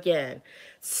for you again.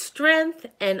 Strength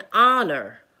and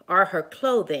honor are her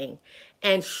clothing,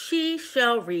 and she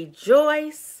shall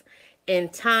rejoice in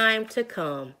time to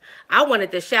come. I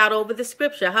wanted to shout over the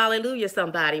scripture. Hallelujah,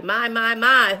 somebody.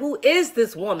 My. Who is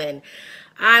this woman?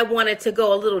 I wanted to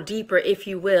go a little deeper, if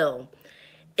you will.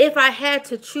 If I had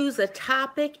to choose a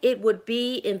topic, it would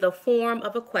be in the form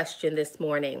of a question this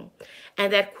morning.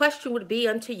 And that question would be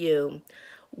unto you: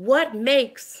 what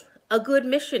makes a good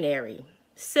missionary?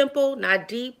 Simple, not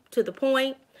deep, to the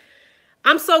point.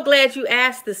 I'm so glad you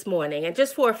asked this morning. And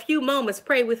just for a few moments,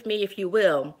 pray with me, if you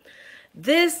will.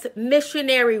 This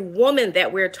missionary woman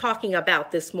that we're talking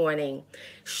about this morning,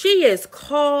 she is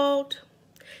called,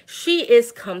 she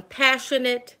is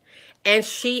compassionate, and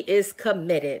she is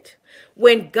committed.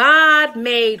 When God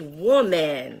made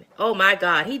woman, oh my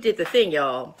God, he did the thing,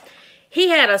 y'all. He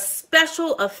had a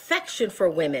special affection for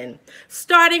women,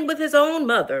 starting with his own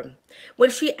mother, when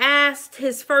she asked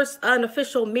his first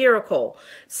unofficial miracle,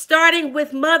 starting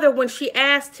with mother when she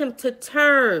asked him to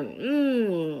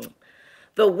turn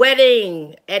the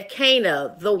wedding at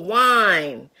Cana, the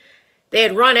wine, they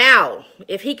had run out,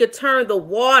 if he could turn the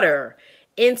water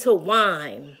into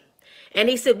wine. And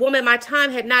he said, woman, my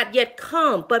time had not yet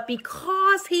come, but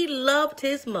because he loved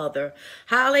his mother,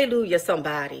 hallelujah,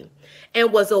 somebody,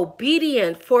 and was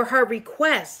obedient for her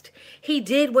request, he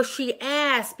did what she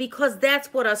asked, because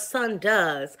that's what a son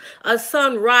does. A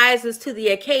son rises to the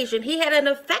occasion. He had an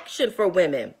affection for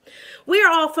women. We are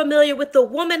all familiar with the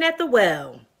woman at the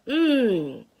well.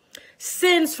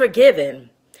 Sins forgiven.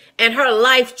 And her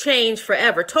life changed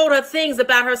forever. Told her things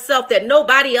about herself that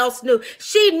nobody else knew.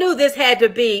 She knew this had to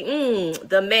be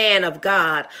the man of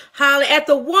God. At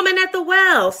the woman at the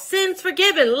well, sins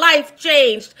forgiven, life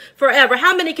changed forever.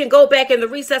 How many can go back in the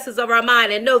recesses of our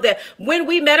mind and know that when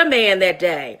we met a man that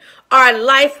day, our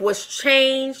life was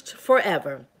changed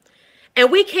forever?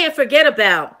 And we can't forget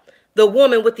about the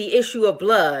woman with the issue of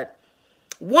blood.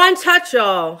 One touch,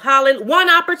 y'all, one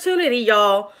opportunity,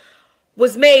 y'all,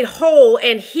 was made whole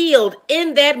and healed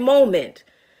in that moment.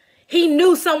 He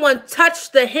knew someone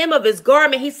touched the hem of his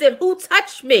garment. He said, who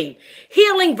touched me?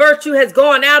 Healing virtue has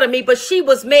gone out of me, but she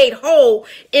was made whole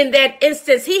in that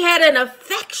instance. He had an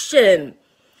affection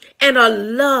and a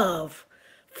love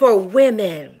for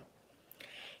women.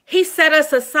 He set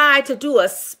us aside to do a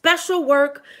special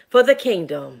work for the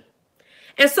kingdom.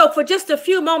 And so for just a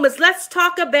few moments, let's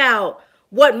talk about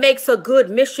what makes a good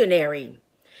missionary.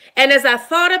 And as I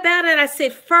thought about it, I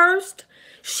said, first,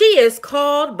 she is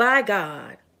called by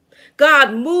God.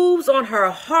 God moves on her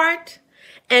heart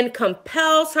and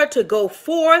compels her to go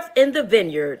forth in the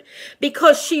vineyard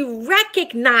because she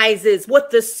recognizes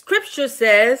what the scripture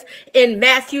says in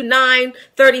Matthew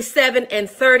 9:37 and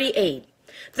 38.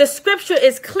 The scripture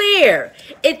is clear.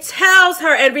 It tells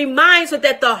her and reminds her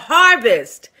that the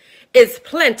harvest is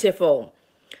plentiful,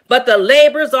 but the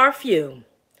labors are few.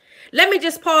 Let me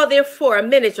just pause there for a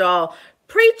minute, y'all.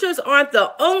 Preachers aren't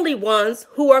the only ones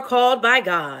who are called by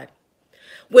God.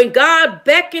 When God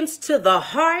beckons to the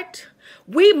heart,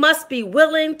 we must be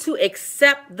willing to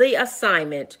accept the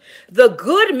assignment. The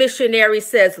good missionary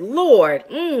says, Lord,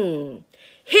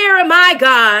 here am I,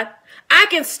 God. I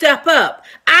can step up.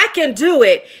 I can do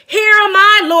it. Here am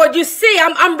I, Lord. You see,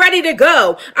 I'm ready to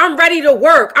go. I'm ready to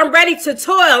work. I'm ready to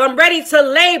toil. I'm ready to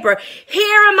labor.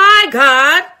 Here am I,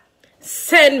 God.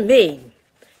 Send me.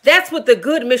 That's what the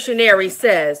good missionary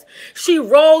says. She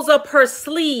rolls up her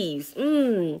sleeves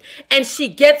and she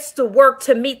gets to work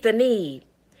to meet the need.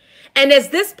 And as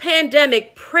this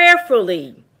pandemic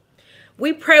prayerfully,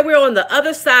 we pray we're on the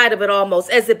other side of it almost,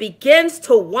 as it begins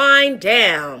to wind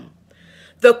down,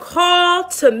 the call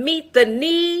to meet the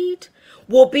need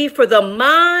will be for the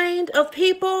mind of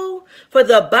people, for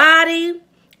the body,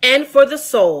 and for the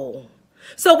soul.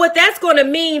 So what that's going to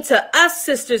mean to us,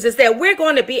 sisters, is that we're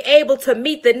going to be able to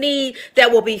meet the need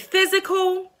that will be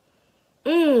physical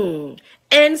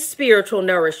and spiritual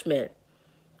nourishment.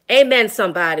 Amen,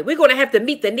 somebody. We're going to have to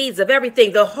meet the needs of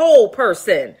everything, the whole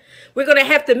person. We're going to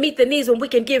have to meet the needs when we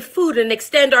can give food and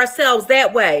extend ourselves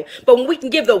that way. But when we can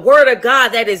give the word of God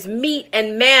that is meat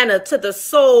and manna to the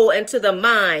soul and to the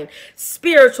mind,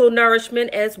 spiritual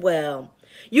nourishment as well.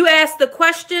 You ask the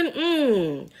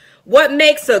question, what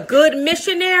makes a good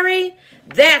missionary?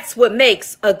 That's what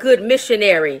makes a good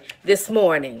missionary this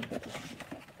morning.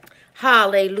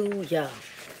 Hallelujah.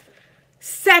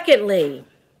 Secondly,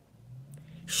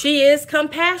 she is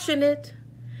compassionate.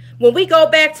 When we go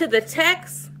back to the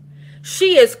text,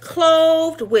 she is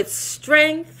clothed with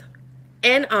strength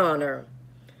and honor.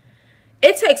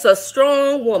 It takes a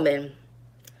strong woman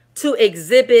to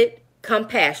exhibit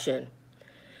compassion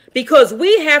because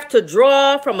we have to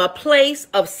draw from a place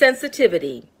of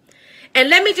sensitivity. And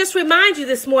let me just remind you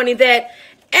this morning that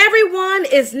Everyone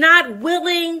is not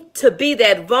willing to be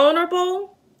that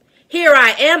vulnerable. Here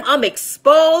I am. I'm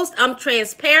exposed. I'm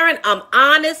transparent. I'm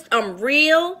honest. I'm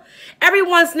real.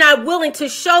 Everyone's not willing to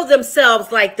show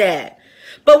themselves like that.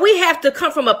 But we have to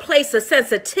come from a place of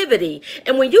sensitivity.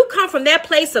 And when you come from that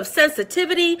place of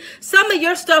sensitivity, some of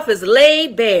your stuff is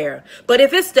laid bare. But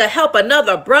if it's to help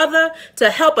another brother,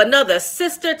 to help another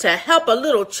sister, to help a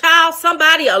little child,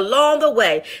 somebody along the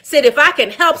way, said, if I can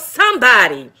help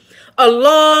somebody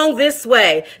along this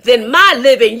way, then my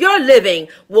living, your living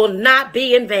will not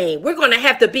be in vain. We're going to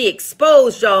have to be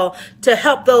exposed, y'all, to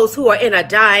help those who are in a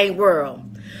dying world.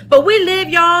 But we live,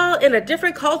 y'all, in a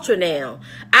different culture now.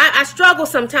 I struggle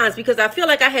sometimes because I feel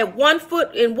like I have one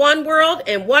foot in one world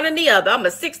and one in the other. I'm a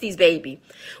 60s baby.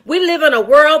 We live in a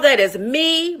world that is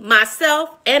me,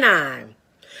 myself, and I.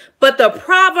 But the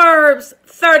Proverbs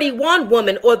 31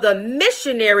 woman, or the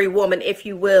missionary woman, if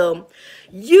you will,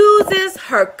 uses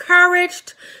her courage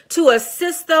to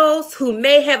assist those who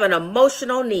may have an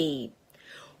emotional need.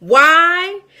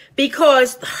 Why?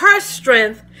 Because her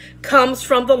strength comes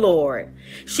from the Lord.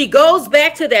 She goes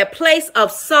back to that place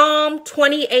of Psalm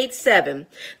 28:7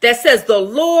 that says, the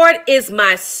Lord is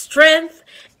my strength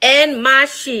and my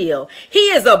shield. He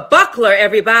is a buckler,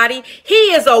 everybody.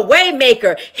 He is a way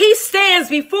maker. He stands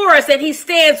before us and he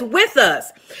stands with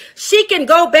us. She can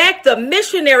go back, the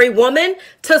missionary woman,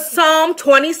 to Psalm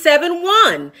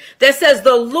 27:1 that says,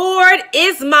 the Lord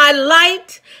is my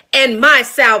light and my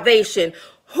salvation.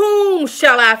 Whom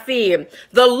shall I fear?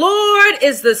 The Lord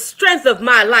is the strength of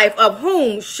my life. Of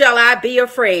whom shall I be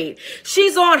afraid?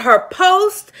 She's on her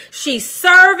post. She's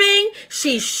serving.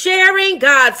 She's sharing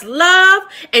God's love.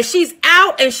 And she's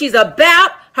out and she's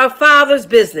about her Father's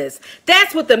business.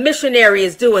 That's what the missionary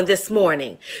is doing this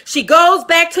morning. She goes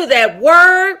back to that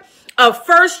word of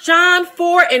 1 John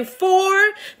 4:4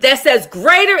 that says,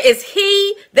 greater is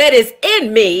he that is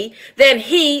in me than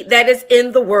he that is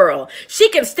in the world. She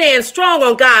can stand strong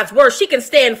on God's word. She can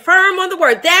stand firm on the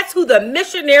word. That's who the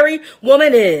missionary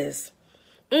woman is.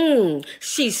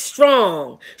 She's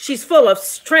strong. She's full of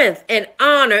strength and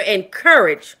honor and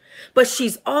courage, but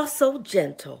she's also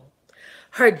gentle.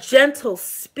 Her gentle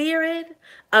spirit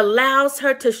allows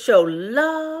her to show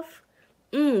love.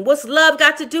 What's love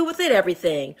got to do with it?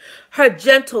 Everything. Her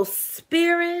gentle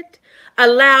spirit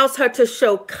allows her to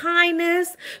show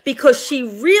kindness because she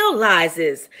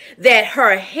realizes that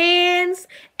her hands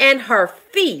and her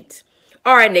feet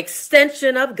are an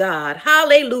extension of God.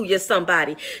 Hallelujah,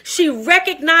 somebody. She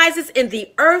recognizes in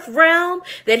the earth realm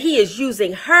that he is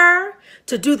using her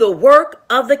to do the work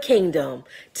of the kingdom.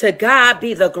 To God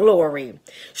be the glory.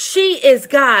 She is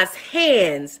God's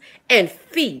hands and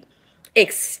feet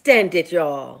extended,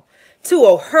 y'all, to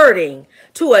a hurting,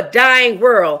 to a dying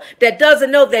world that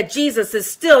doesn't know that Jesus is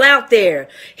still out there.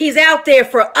 He's out there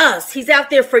for us. He's out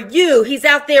there for you. He's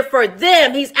out there for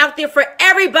them. He's out there for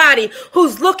everybody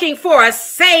who's looking for a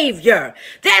savior.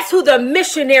 That's who the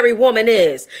missionary woman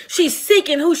is. She's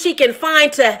seeking who she can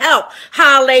find to help.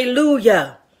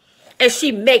 Hallelujah. And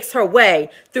she makes her way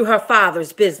through her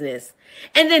Father's business.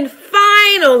 And then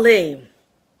finally,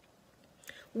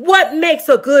 what makes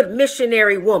a good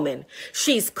missionary woman?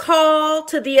 She's called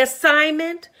to the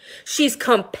assignment. She's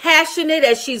compassionate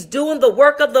as she's doing the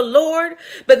work of the Lord,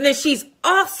 but then she's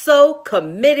also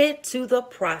committed to the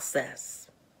process.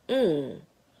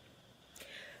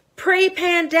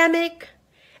 Pre-pandemic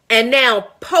and now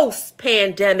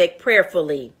post-pandemic,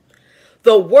 prayerfully,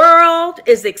 the world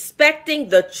is expecting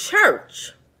the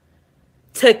church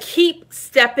to keep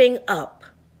stepping up.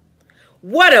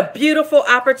 What a beautiful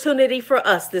opportunity for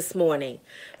us this morning,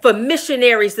 for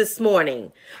missionaries this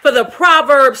morning, for the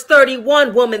Proverbs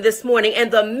 31 woman this morning, and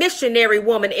the missionary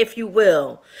woman, if you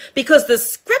will, because the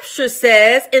scripture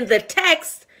says in the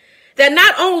text that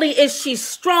not only is she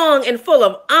strong and full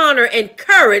of honor and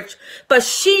courage, but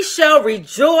she shall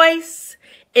rejoice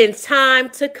in time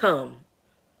to come.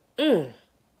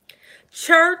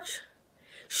 Church,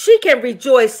 she can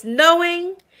rejoice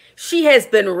knowing she has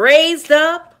been raised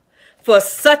up for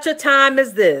such a time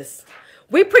as this.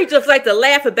 We preachers like to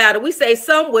laugh about it. We say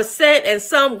some were sent and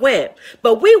some went.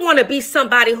 But we want to be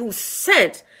somebody who's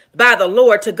sent by the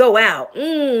Lord to go out.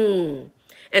 And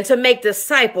to make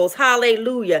disciples.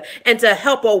 Hallelujah. And to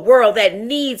help a world that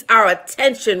needs our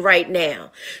attention right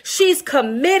now. She's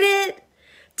committed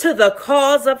to the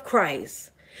cause of Christ.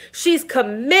 She's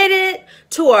committed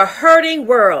to a hurting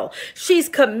world. She's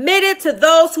committed to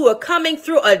those who are coming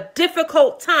through a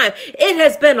difficult time. It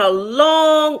has been a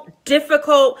long,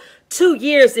 difficult 2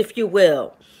 years, if you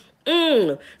will.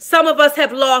 Some of us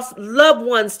have lost loved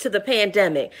ones to the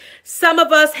pandemic. Some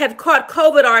of us have caught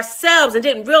COVID ourselves and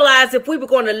didn't realize if we were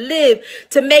going to live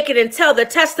to make it and tell the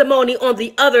testimony on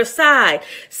the other side.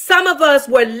 Some of us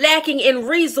were lacking in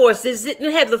resources,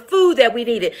 didn't have the food that we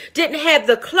needed, didn't have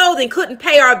the clothing, couldn't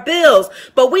pay our bills.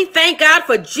 But we thank God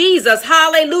for Jesus,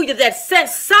 hallelujah, that sent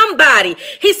somebody.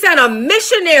 He sent a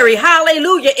missionary,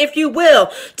 hallelujah, if you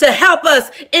will, to help us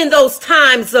in those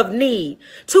times of need.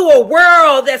 To a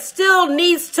world that still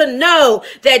needs to know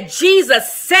that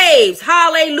Jesus saves,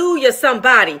 hallelujah,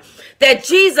 somebody. That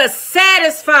Jesus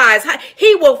satisfies.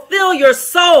 He will fill your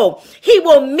soul. He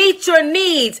will meet your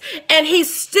needs, and he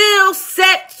still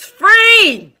sets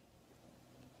free.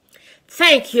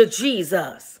 Thank you,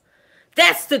 Jesus.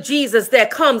 That's the Jesus that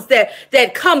comes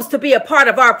to be a part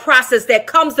of our process, that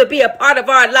comes to be a part of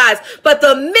our lives. But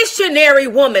the missionary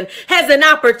woman has an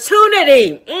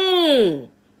opportunity.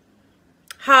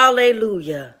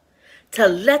 Hallelujah. To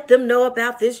let them know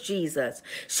about this Jesus.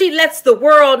 She lets the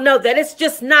world know that it's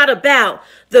just not about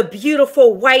the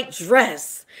beautiful white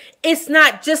dress. It's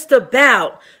not just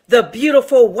about the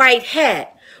beautiful white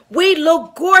hat. We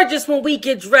look gorgeous when we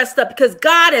get dressed up because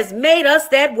God has made us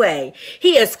that way.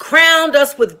 He has crowned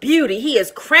us with beauty. He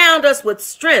has crowned us with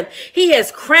strength. He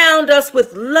has crowned us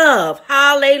with love.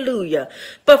 Hallelujah.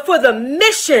 But for the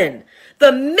mission,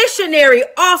 the missionary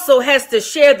also has to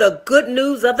share the good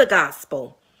news of the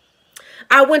gospel.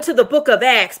 I went to the book of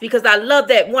Acts because I love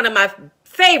that, one of my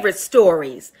favorite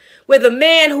stories, where the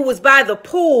man who was by the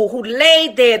pool, who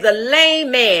laid there, the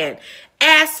lame man,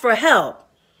 asked for help.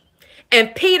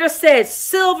 And Peter said,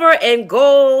 "Silver and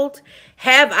gold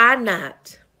have I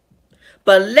not,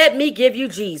 but let me give you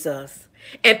Jesus."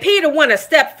 And Peter went a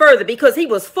step further because he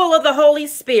was full of the Holy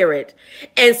Spirit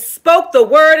and spoke the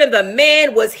word, and the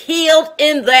man was healed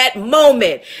in that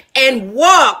moment and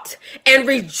walked and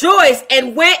rejoiced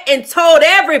and went and told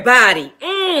everybody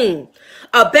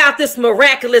about this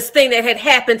miraculous thing that had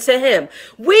happened to him.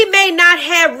 We may not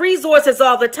have resources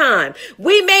all the time.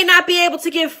 We may not be able to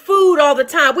give food all the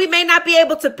time. We may not be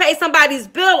able to pay somebody's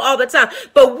bill all the time,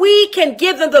 but we can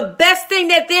give them the best thing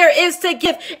that there is to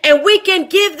give, and we can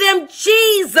give them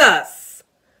Jesus.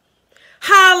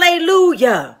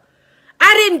 Hallelujah.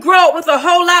 I didn't grow up with a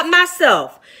whole lot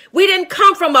myself. We didn't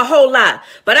come from a whole lot,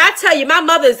 but I tell you, my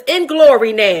mother's in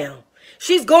glory now.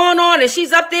 She's going on and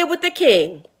she's up there with the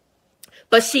King.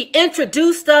 But she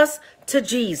introduced us to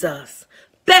Jesus.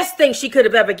 Best thing she could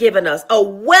have ever given us. A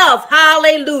wealth,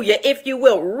 hallelujah, if you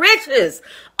will, riches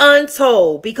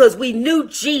untold, because we knew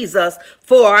Jesus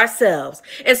for ourselves.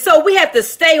 And so we have to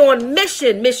stay on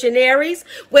mission, missionaries.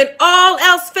 When all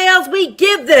else fails, we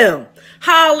give them,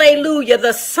 hallelujah,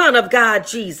 the Son of God,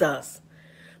 Jesus.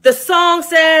 The song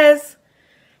says,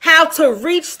 how to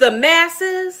reach the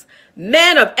masses,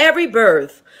 men of every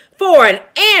birth. For an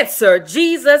answer,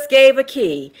 Jesus gave a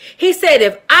key. He said,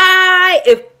 if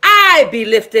I be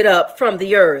lifted up from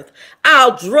the earth,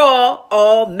 I'll draw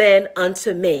all men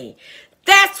unto me.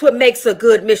 That's what makes a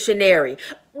good missionary.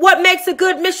 What makes a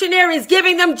good missionary is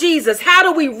giving them Jesus. How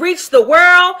do we reach the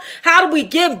world? How do we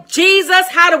give Jesus?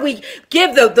 How do we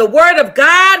give the word of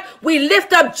God? We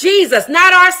lift up Jesus,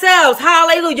 not ourselves.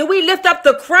 Hallelujah. We lift up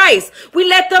the Christ. We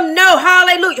let them know,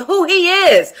 hallelujah, who he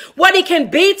is, what he can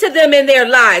be to them in their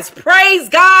lives. Praise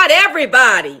God,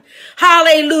 everybody.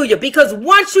 Hallelujah. Because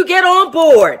once you get on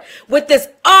board with this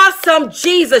awesome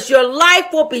Jesus, your life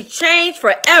will be changed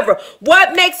forever.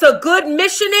 What makes a good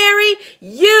missionary?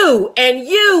 You and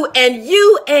you and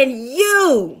you and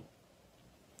you.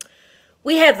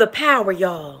 We have the power,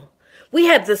 y'all. We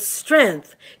have the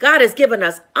strength. God has given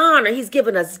us honor. He's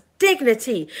given us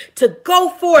dignity to go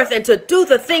forth and to do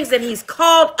the things that he's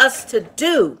called us to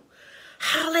do.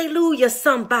 Hallelujah,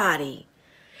 somebody.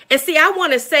 And see, I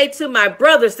want to say to my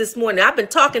brothers this morning, I've been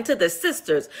talking to the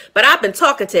sisters, but I've been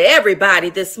talking to everybody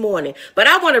this morning. But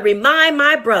I want to remind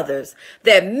my brothers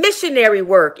that missionary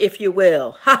work, if you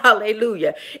will,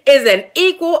 hallelujah, is an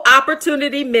equal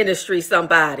opportunity ministry,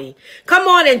 somebody. Come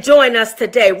on and join us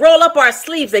today. Roll up our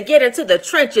sleeves and get into the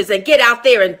trenches and get out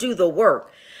there and do the work.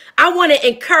 I want to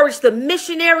encourage the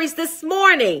missionaries this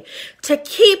morning to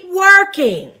keep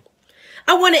working.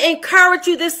 I want to encourage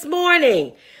you this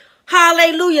morning,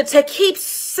 hallelujah, to keep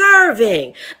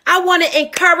serving. I want to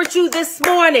encourage you this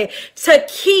morning to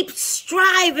keep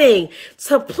striving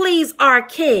to please our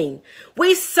King.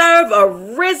 We serve a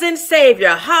risen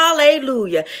Savior.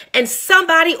 Hallelujah. And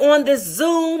somebody on this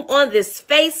Zoom, on this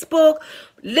Facebook,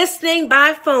 listening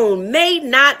by phone may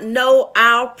not know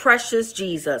our precious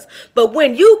Jesus. But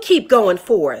when you keep going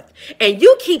forth and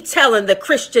you keep telling the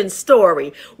Christian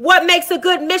story, what makes a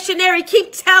good missionary?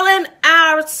 Keep telling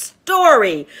our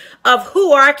story of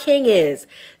who our King is.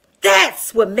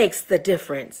 That's what makes the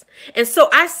difference. And so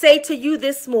I say to you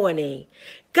this morning,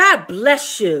 God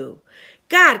bless you.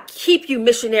 God keep you,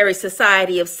 Missionary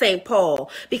Society of St. Paul,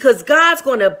 because God's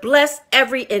going to bless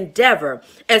every endeavor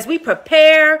as we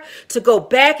prepare to go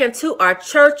back into our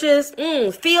churches.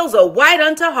 Fields are white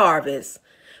unto harvest,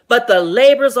 but the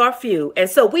laborers are few. And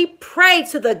so we pray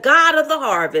to the God of the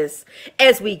harvest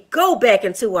as we go back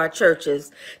into our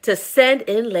churches to send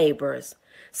in laborers.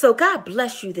 So God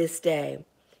bless you this day.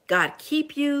 God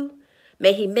keep you.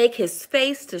 May he make his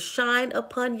face to shine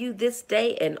upon you this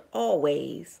day and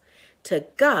always. To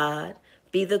God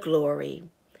be the glory.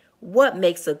 What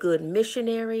makes a good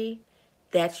missionary?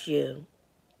 That's you.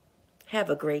 Have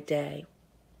a great day.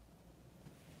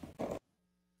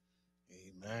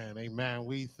 Amen. Amen.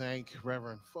 We thank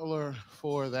Reverend Fuller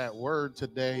for that word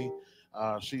today.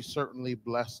 She certainly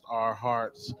blessed our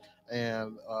hearts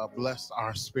and blessed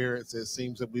our spirits. It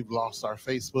seems that we've lost our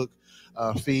Facebook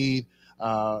feed.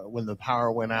 When the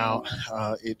power went out,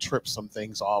 it tripped some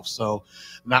things off. So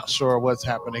not sure what's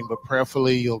happening, but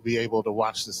prayerfully you'll be able to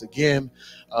watch this again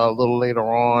a little later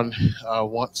on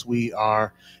once we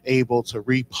are able to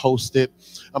repost it.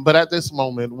 But at this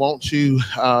moment, won't you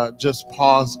just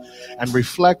pause and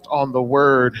reflect on the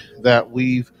word that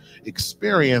we've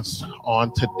experienced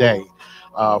on today.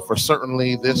 For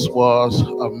certainly this was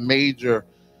a major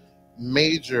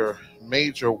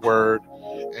word,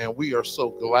 and we are so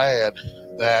glad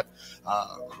that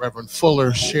Reverend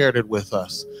Fuller shared it with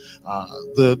us.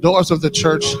 The doors of the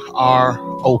church are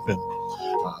open.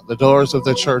 The doors of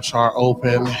the church are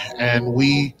open, and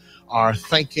we are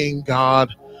thanking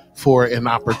God for an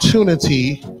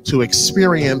opportunity to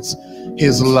experience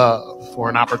his love, for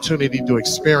an opportunity to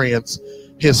experience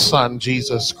his son,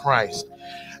 Jesus Christ.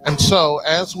 And so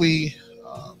as we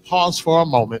pause for a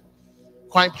moment,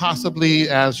 quite possibly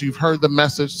as you've heard the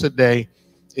message today,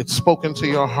 it's spoken to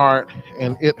your heart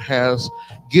and it has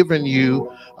given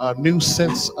you a new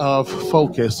sense of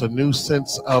focus, a new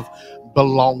sense of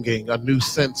belonging, a new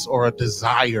sense or a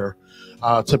desire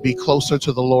to be closer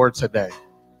to the Lord today.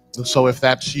 And so if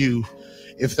that's you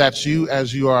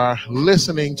as you are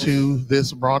listening to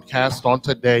this broadcast on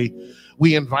today,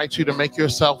 we invite you to make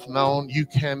yourself known. You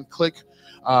can click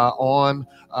on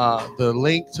the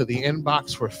link to the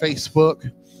inbox for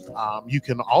Facebook. You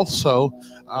can also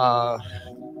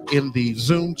in the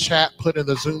Zoom chat, put in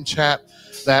the Zoom chat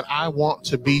that I want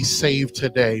to be saved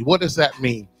today. What does that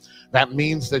mean? That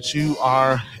means that you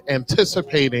are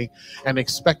anticipating and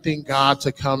expecting God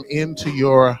to come into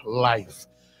your life,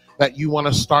 that you want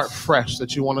to start fresh,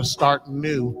 that you want to start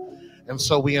new. And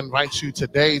so we invite you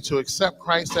today to accept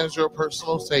Christ as your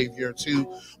personal Savior,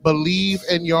 to believe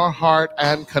in your heart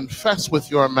and confess with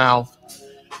your mouth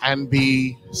and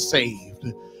be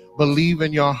saved. Believe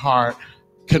in your heart,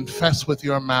 confess with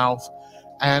your mouth,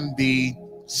 and be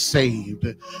saved.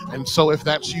 And so if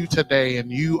that's you today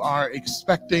and you are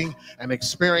expecting and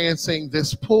experiencing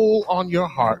this pull on your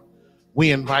heart,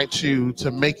 we invite you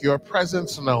to make your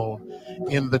presence known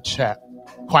in the chat.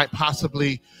 Quite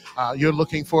possibly you're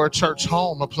looking for a church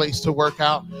home, a place to work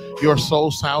out your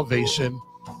soul salvation.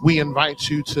 We invite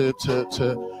you to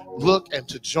look and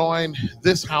to join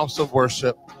this house of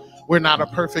worship. We're not a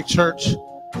perfect church,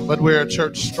 but we're a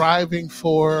church striving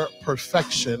for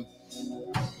perfection.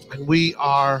 And we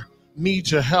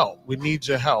need your help. We need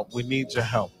your help. We need your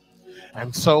help.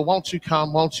 And so won't you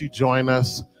come? Won't you join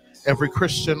us? Every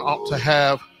Christian ought to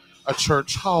have a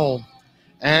church home,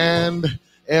 and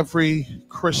every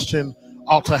Christian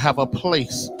ought to have a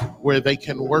place where they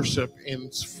can worship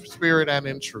in spirit and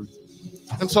in truth.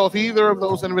 And so if either of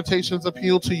those invitations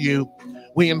appeal to you,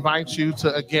 we invite you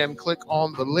to, again, click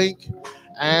on the link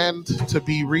and to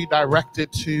be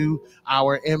redirected to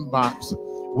our inbox,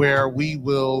 where we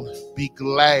will be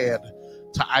glad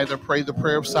to either pray the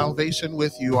prayer of salvation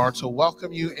with you or to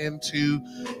welcome you into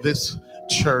this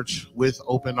church with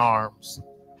open arms.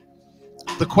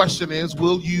 The question is,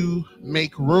 will you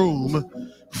make room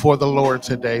for the Lord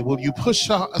today? Will you push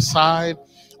aside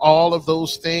all of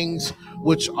those things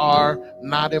which are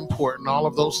not important, all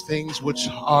of those things which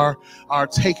are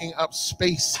taking up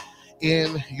space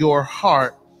in your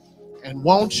heart? And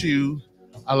won't you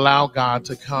allow God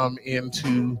to come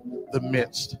into the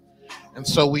midst? And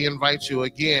so we invite you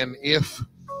again, if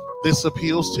this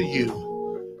appeals to you,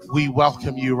 we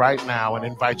welcome you right now and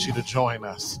invite you to join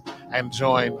us and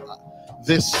join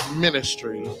this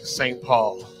ministry, St.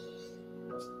 Paul.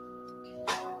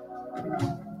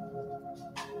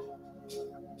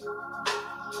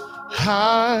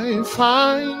 I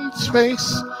find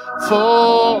space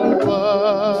for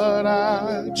what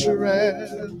I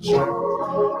treasure.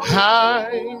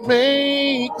 I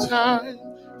make time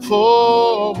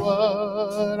for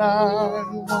what I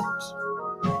want.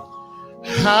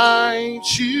 I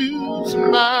choose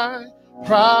my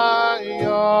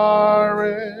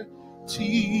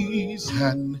priorities,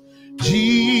 and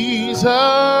Jesus,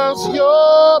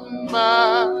 you're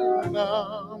my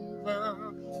number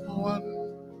one.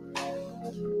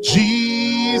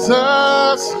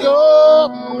 Jesus, you're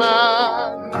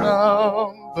my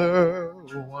number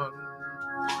one.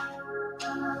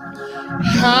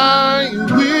 I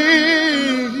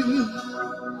will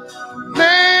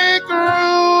make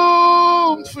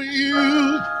room for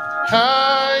you.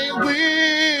 I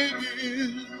will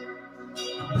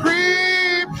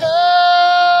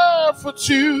prepare for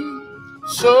two,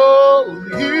 so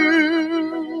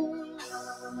you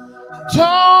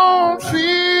don't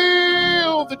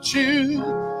feel that you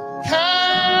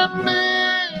can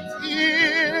live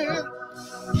here.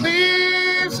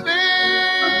 Please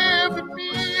live in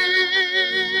me.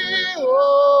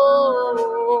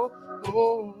 Oh,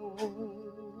 oh.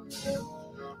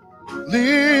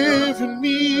 Live in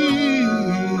me.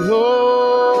 Oh,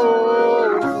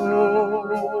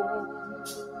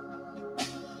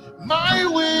 my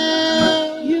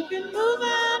will. You can move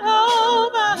that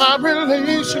over. My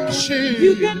relationship.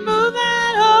 You can move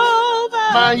that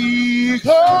over. My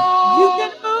ego. You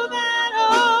can move that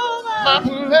over. My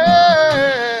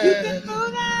plan. You can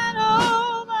move that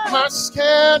over. My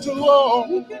schedule.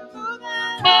 You can move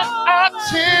that my over.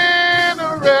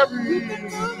 itinerary. You can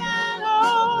move that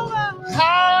over.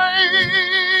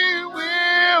 I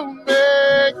will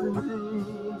make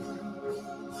room.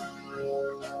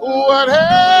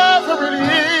 Whatever it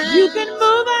is. You can move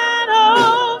that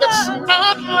over. It's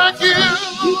not like you. You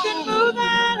can move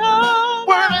that over.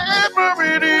 Whatever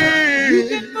it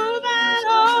is. You can move that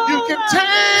over. You can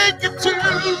take it to. You can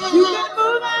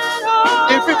move that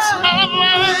over. If it's not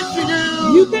like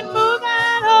you. You can move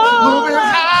that over. Move it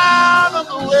out of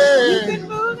the way. You can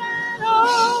move that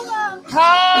over.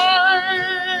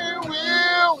 I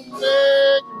will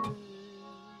make room.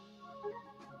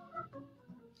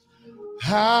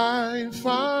 I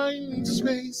find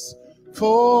space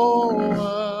for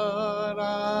what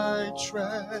I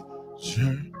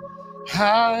treasure.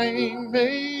 I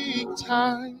make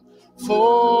time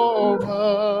for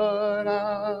what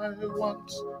I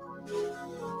want.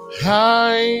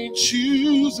 I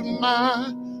choose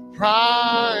my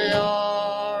priorities,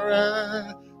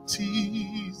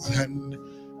 and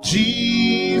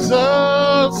Jesus,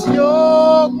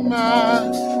 you're my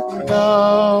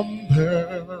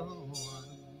number one.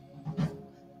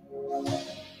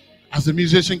 As the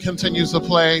musician continues to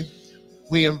play,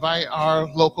 we invite our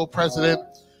local president,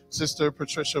 Sister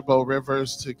Patricia Bow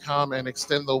Rivers, to come and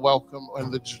extend the welcome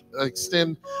and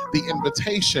extend the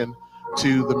invitation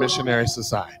to the Missionary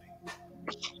Society.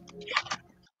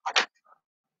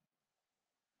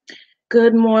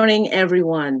 Good morning,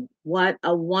 everyone. What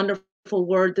a wonderful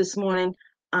word this morning.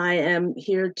 I am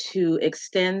here to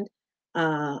extend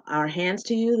our hands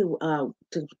to you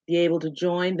to be able to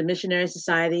join the Missionary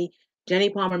Society, Jenny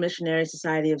Palmer Missionary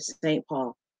Society of St.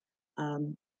 Paul.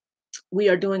 We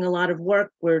are doing a lot of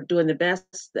work. We're doing the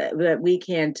best that we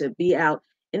can to be out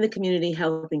in the community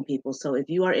helping people. So if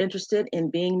you are interested in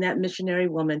being that missionary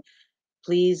woman,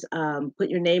 please put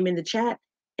your name in the chat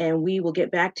and we will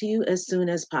get back to you as soon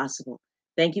as possible.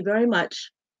 Thank you very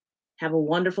much. Have a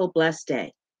wonderful, blessed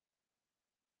day.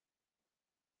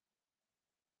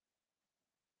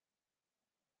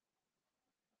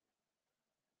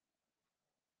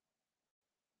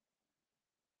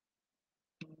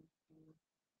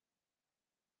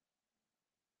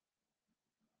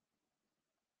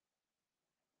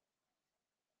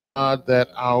 That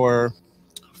our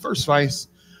first vice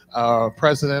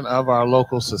president of our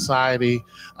local society,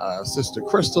 Sister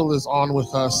Crystal, is on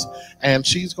with us, and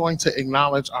she's going to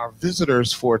acknowledge our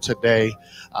visitors for today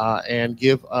and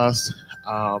give us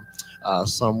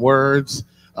some words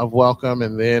of welcome.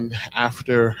 And then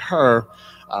after her,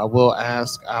 we'll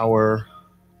ask our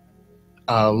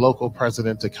local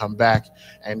president to come back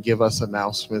and give us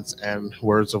announcements and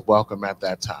words of welcome at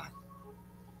that time.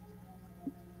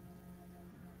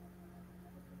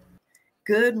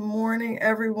 Good morning,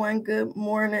 everyone. Good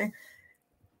morning.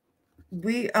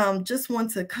 We just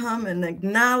want to come and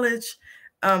acknowledge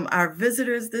our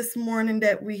visitors this morning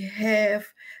that we have.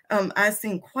 I've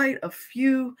seen quite a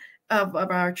few of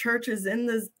our churches in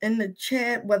the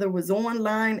chat, whether it was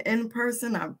online, in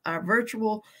person, our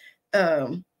virtual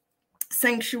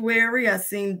Sanctuary. I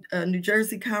seen New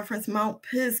Jersey Conference, Mount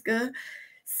Pisgah,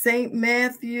 St.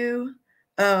 Matthew,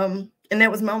 and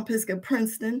that was Mount Pisgah,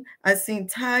 Princeton. I seen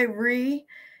Tyree,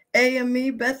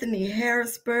 AME, Bethany,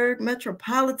 Harrisburg,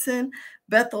 Metropolitan,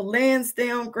 Bethel,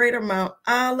 Lansdowne, Greater Mount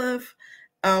Olive,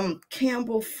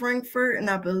 Campbell, Frankfurt, and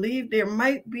I believe there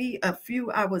might be a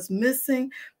few I was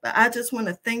missing, but I just want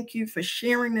to thank you for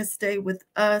sharing this day with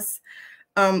us,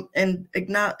 and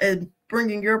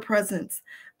bringing your presence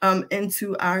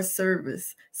into our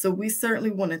service. So we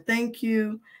certainly want to thank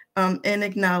you and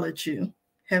acknowledge you.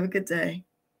 Have a good day.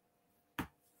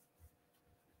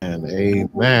 And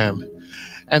amen.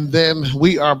 And then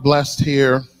we are blessed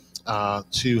here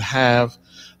to have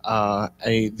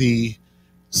the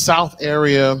South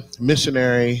Area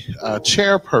Missionary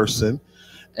Chairperson,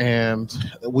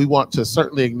 and we want to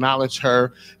certainly acknowledge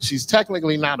her. She's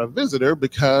technically not a visitor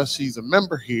because she's a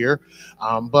member here,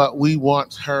 but we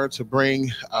want her to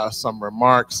bring some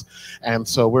remarks. And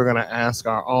so we're going to ask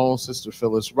our own Sister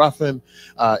Phyllis Ruffin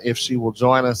if she will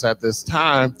join us at this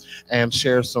time and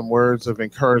share some words of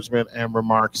encouragement and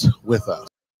remarks with us.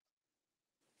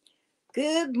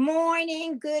 Good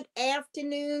morning, good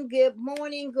afternoon, good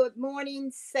morning,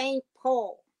 St.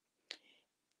 Paul.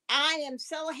 I am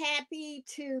so happy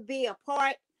to be a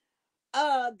part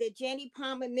of the Jenny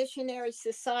Palmer Missionary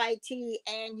Society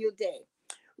Annual Day.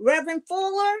 Reverend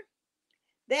Fuller,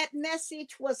 that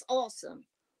message was awesome.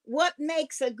 What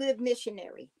makes a good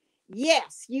missionary?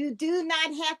 Yes, you do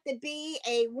not have to be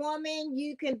a woman.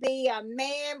 You can be a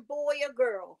man, boy, or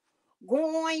girl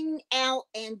going out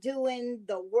and doing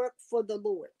the work for the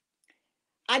Lord.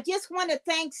 I just want to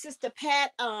thank Sister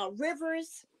Pat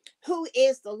Rivers, who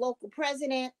is the local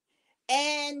president,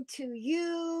 and to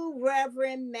you,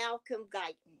 Reverend Malcolm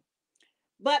Guyton,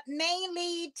 but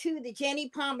mainly to the Jenny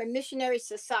Palmer Missionary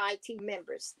Society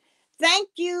members. Thank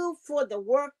you for the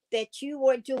work that you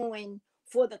are doing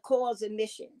for the cause of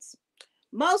missions.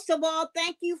 Most of all,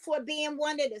 thank you for being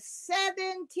one of the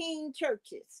 17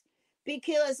 churches,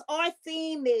 because our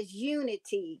theme is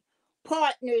unity,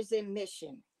 partners in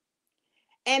mission.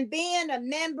 And being a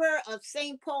member of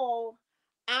St. Paul,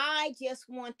 I just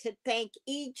want to thank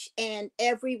each and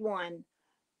every one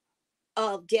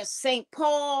of just St.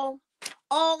 Paul,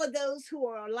 all of those who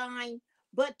are aligned,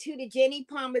 but to the Jenny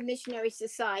Palmer Missionary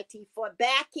Society for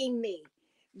backing me,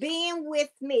 being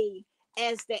with me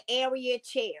as the area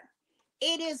chair.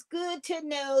 It is good to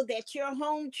know that your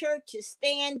home church is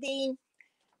standing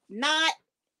not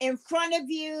in front of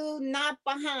you, not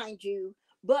behind you,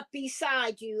 but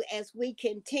beside you as we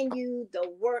continue the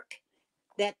work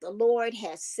that the Lord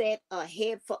has set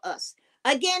ahead for us.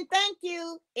 Again, thank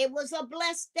you. It was a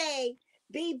blessed day.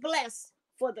 Be blessed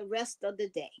for the rest of the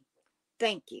day.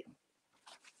 Thank you.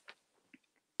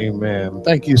 Amen.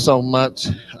 Thank you so much,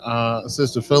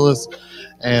 Sister Phyllis.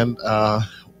 And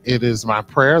it is my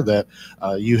prayer that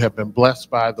you have been blessed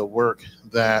by the work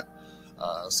that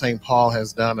St. Paul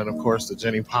has done, and of course the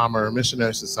Jenny Palmer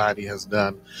Missionary Society has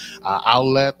done. I'll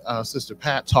let Sister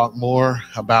Pat talk more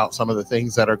about some of the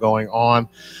things that are going on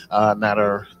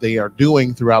they are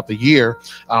doing throughout the year.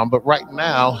 But right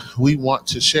now, we want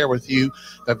to share with you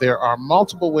that there are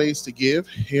multiple ways to give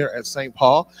here at St.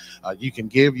 Paul. You can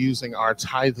give using our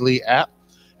Tithely app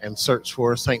and search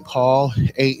for St. Paul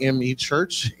AME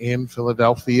Church in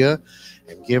Philadelphia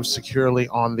and give securely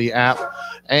on the app.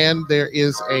 And there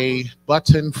is a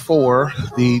button for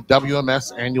the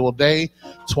WMS Annual Day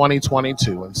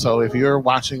 2022. And so if you're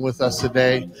watching with us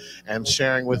today and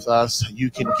sharing with us,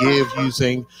 you can give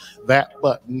using that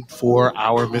button for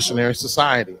our missionary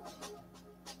society.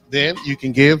 Then you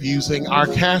can give using our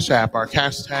Cash App. Our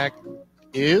cash tag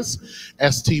is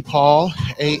St. Paul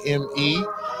AME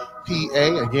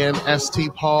PA. Again,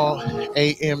 St. Paul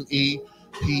AME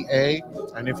PA.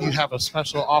 And if you have a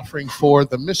special offering for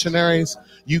the missionaries,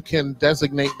 you can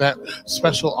designate that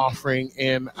special offering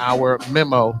in our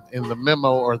memo, in the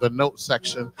memo or the note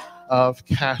section of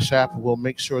Cash App. We'll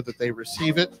make sure that they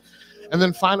receive it. And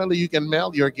then finally, you can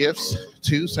mail your gifts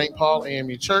to St. Paul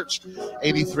AME Church,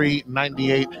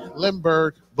 8398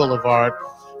 Lindbergh Boulevard,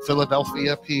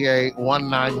 Philadelphia, PA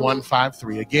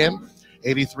 19153. Again,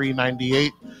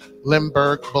 8398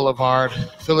 Lindbergh Boulevard,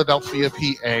 Philadelphia,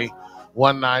 PA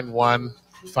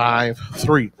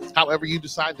 19153. However you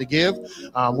decide to give,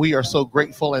 we are so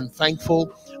grateful and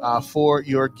thankful for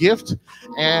your gift,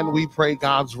 and we pray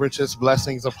God's richest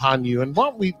blessings upon you. And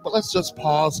let's just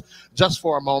pause just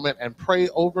for a moment and pray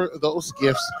over those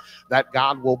gifts, that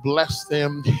God will bless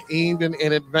them even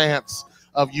in advance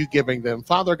of you giving them.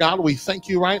 Father God, we thank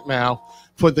you right now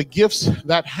for the gifts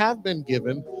that have been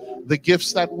given, the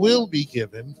gifts that will be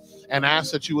given, and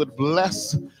ask that you would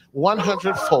bless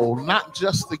 100-fold, not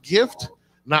just the gift,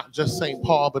 not just St.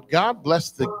 Paul, but God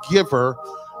bless the giver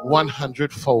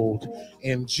 100-fold.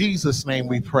 In Jesus' name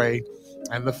we pray.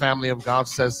 And the family of God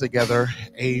says together,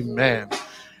 amen.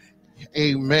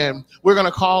 Amen. We're going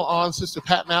to call on Sister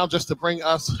Pat now just to bring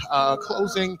us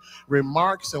closing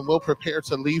remarks, and we'll prepare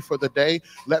to leave for the day.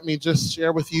 Let me just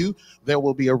share with you, there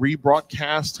will be a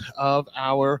rebroadcast of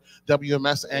our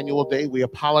WMS annual day. We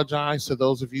apologize to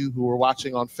those of you who were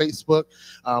watching on Facebook.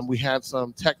 We had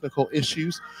some technical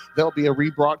issues. There'll be a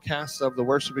rebroadcast of the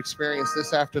worship experience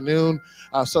this afternoon.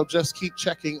 So just keep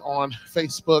checking on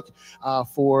Facebook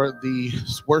for the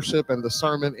worship and the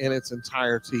sermon in its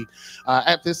entirety.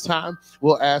 At this time,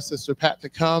 we'll ask Sister Pat to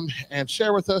come and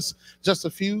share with us just a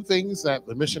few things that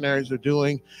the missionaries are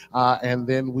doing, and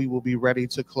then we will be ready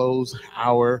to close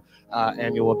our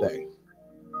annual day.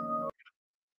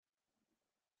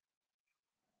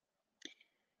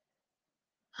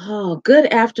 Oh,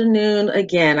 good afternoon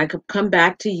again. I could come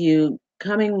back to you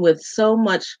coming with so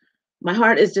much. My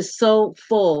heart is just so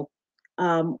full.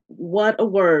 What a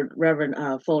word,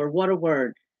 Reverend Fuller. What a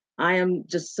word. I am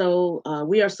just so,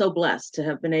 we are so blessed to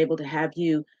have been able to have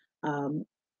you um,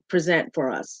 present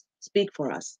for us, speak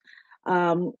for us.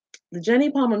 Um, the Jenny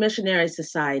Palmer Missionary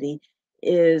Society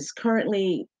is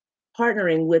currently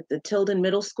partnering with the Tilden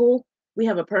Middle School. We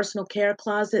have a personal care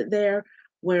closet there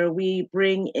where we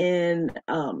bring in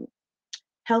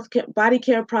health care, body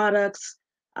care products,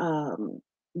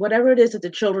 whatever it is that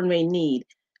the children may need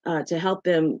to help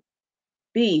them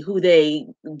be who they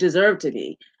deserve to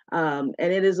be. And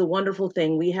it is a wonderful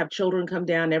thing. We have children come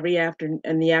down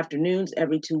in the afternoons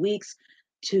every 2 weeks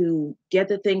to get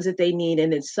the things that they need,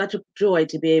 and it's such a joy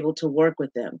to be able to work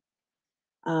with them.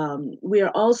 We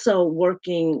are also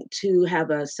working to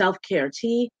have a self-care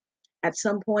tea at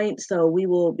some point, so we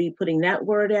will be putting that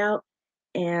word out.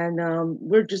 And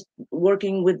we're just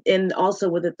working within also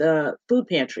with the food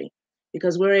pantry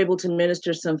because we're able to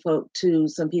minister some folk to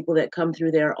some people that come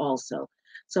through there also.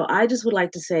 So I just would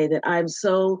like to say that I'm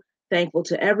so thankful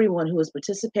to everyone who has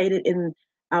participated in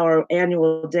our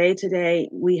annual day today.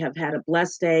 We have had a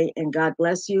blessed day, and God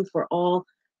bless you for all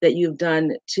that you've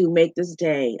done to make this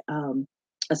day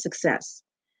a success.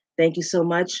 Thank you so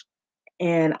much.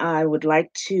 And I would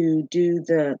like to do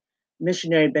the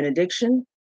missionary benediction.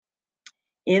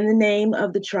 In the name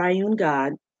of the triune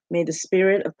God, may the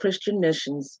spirit of Christian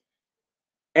missions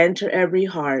enter every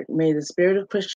heart. May the spirit of Christian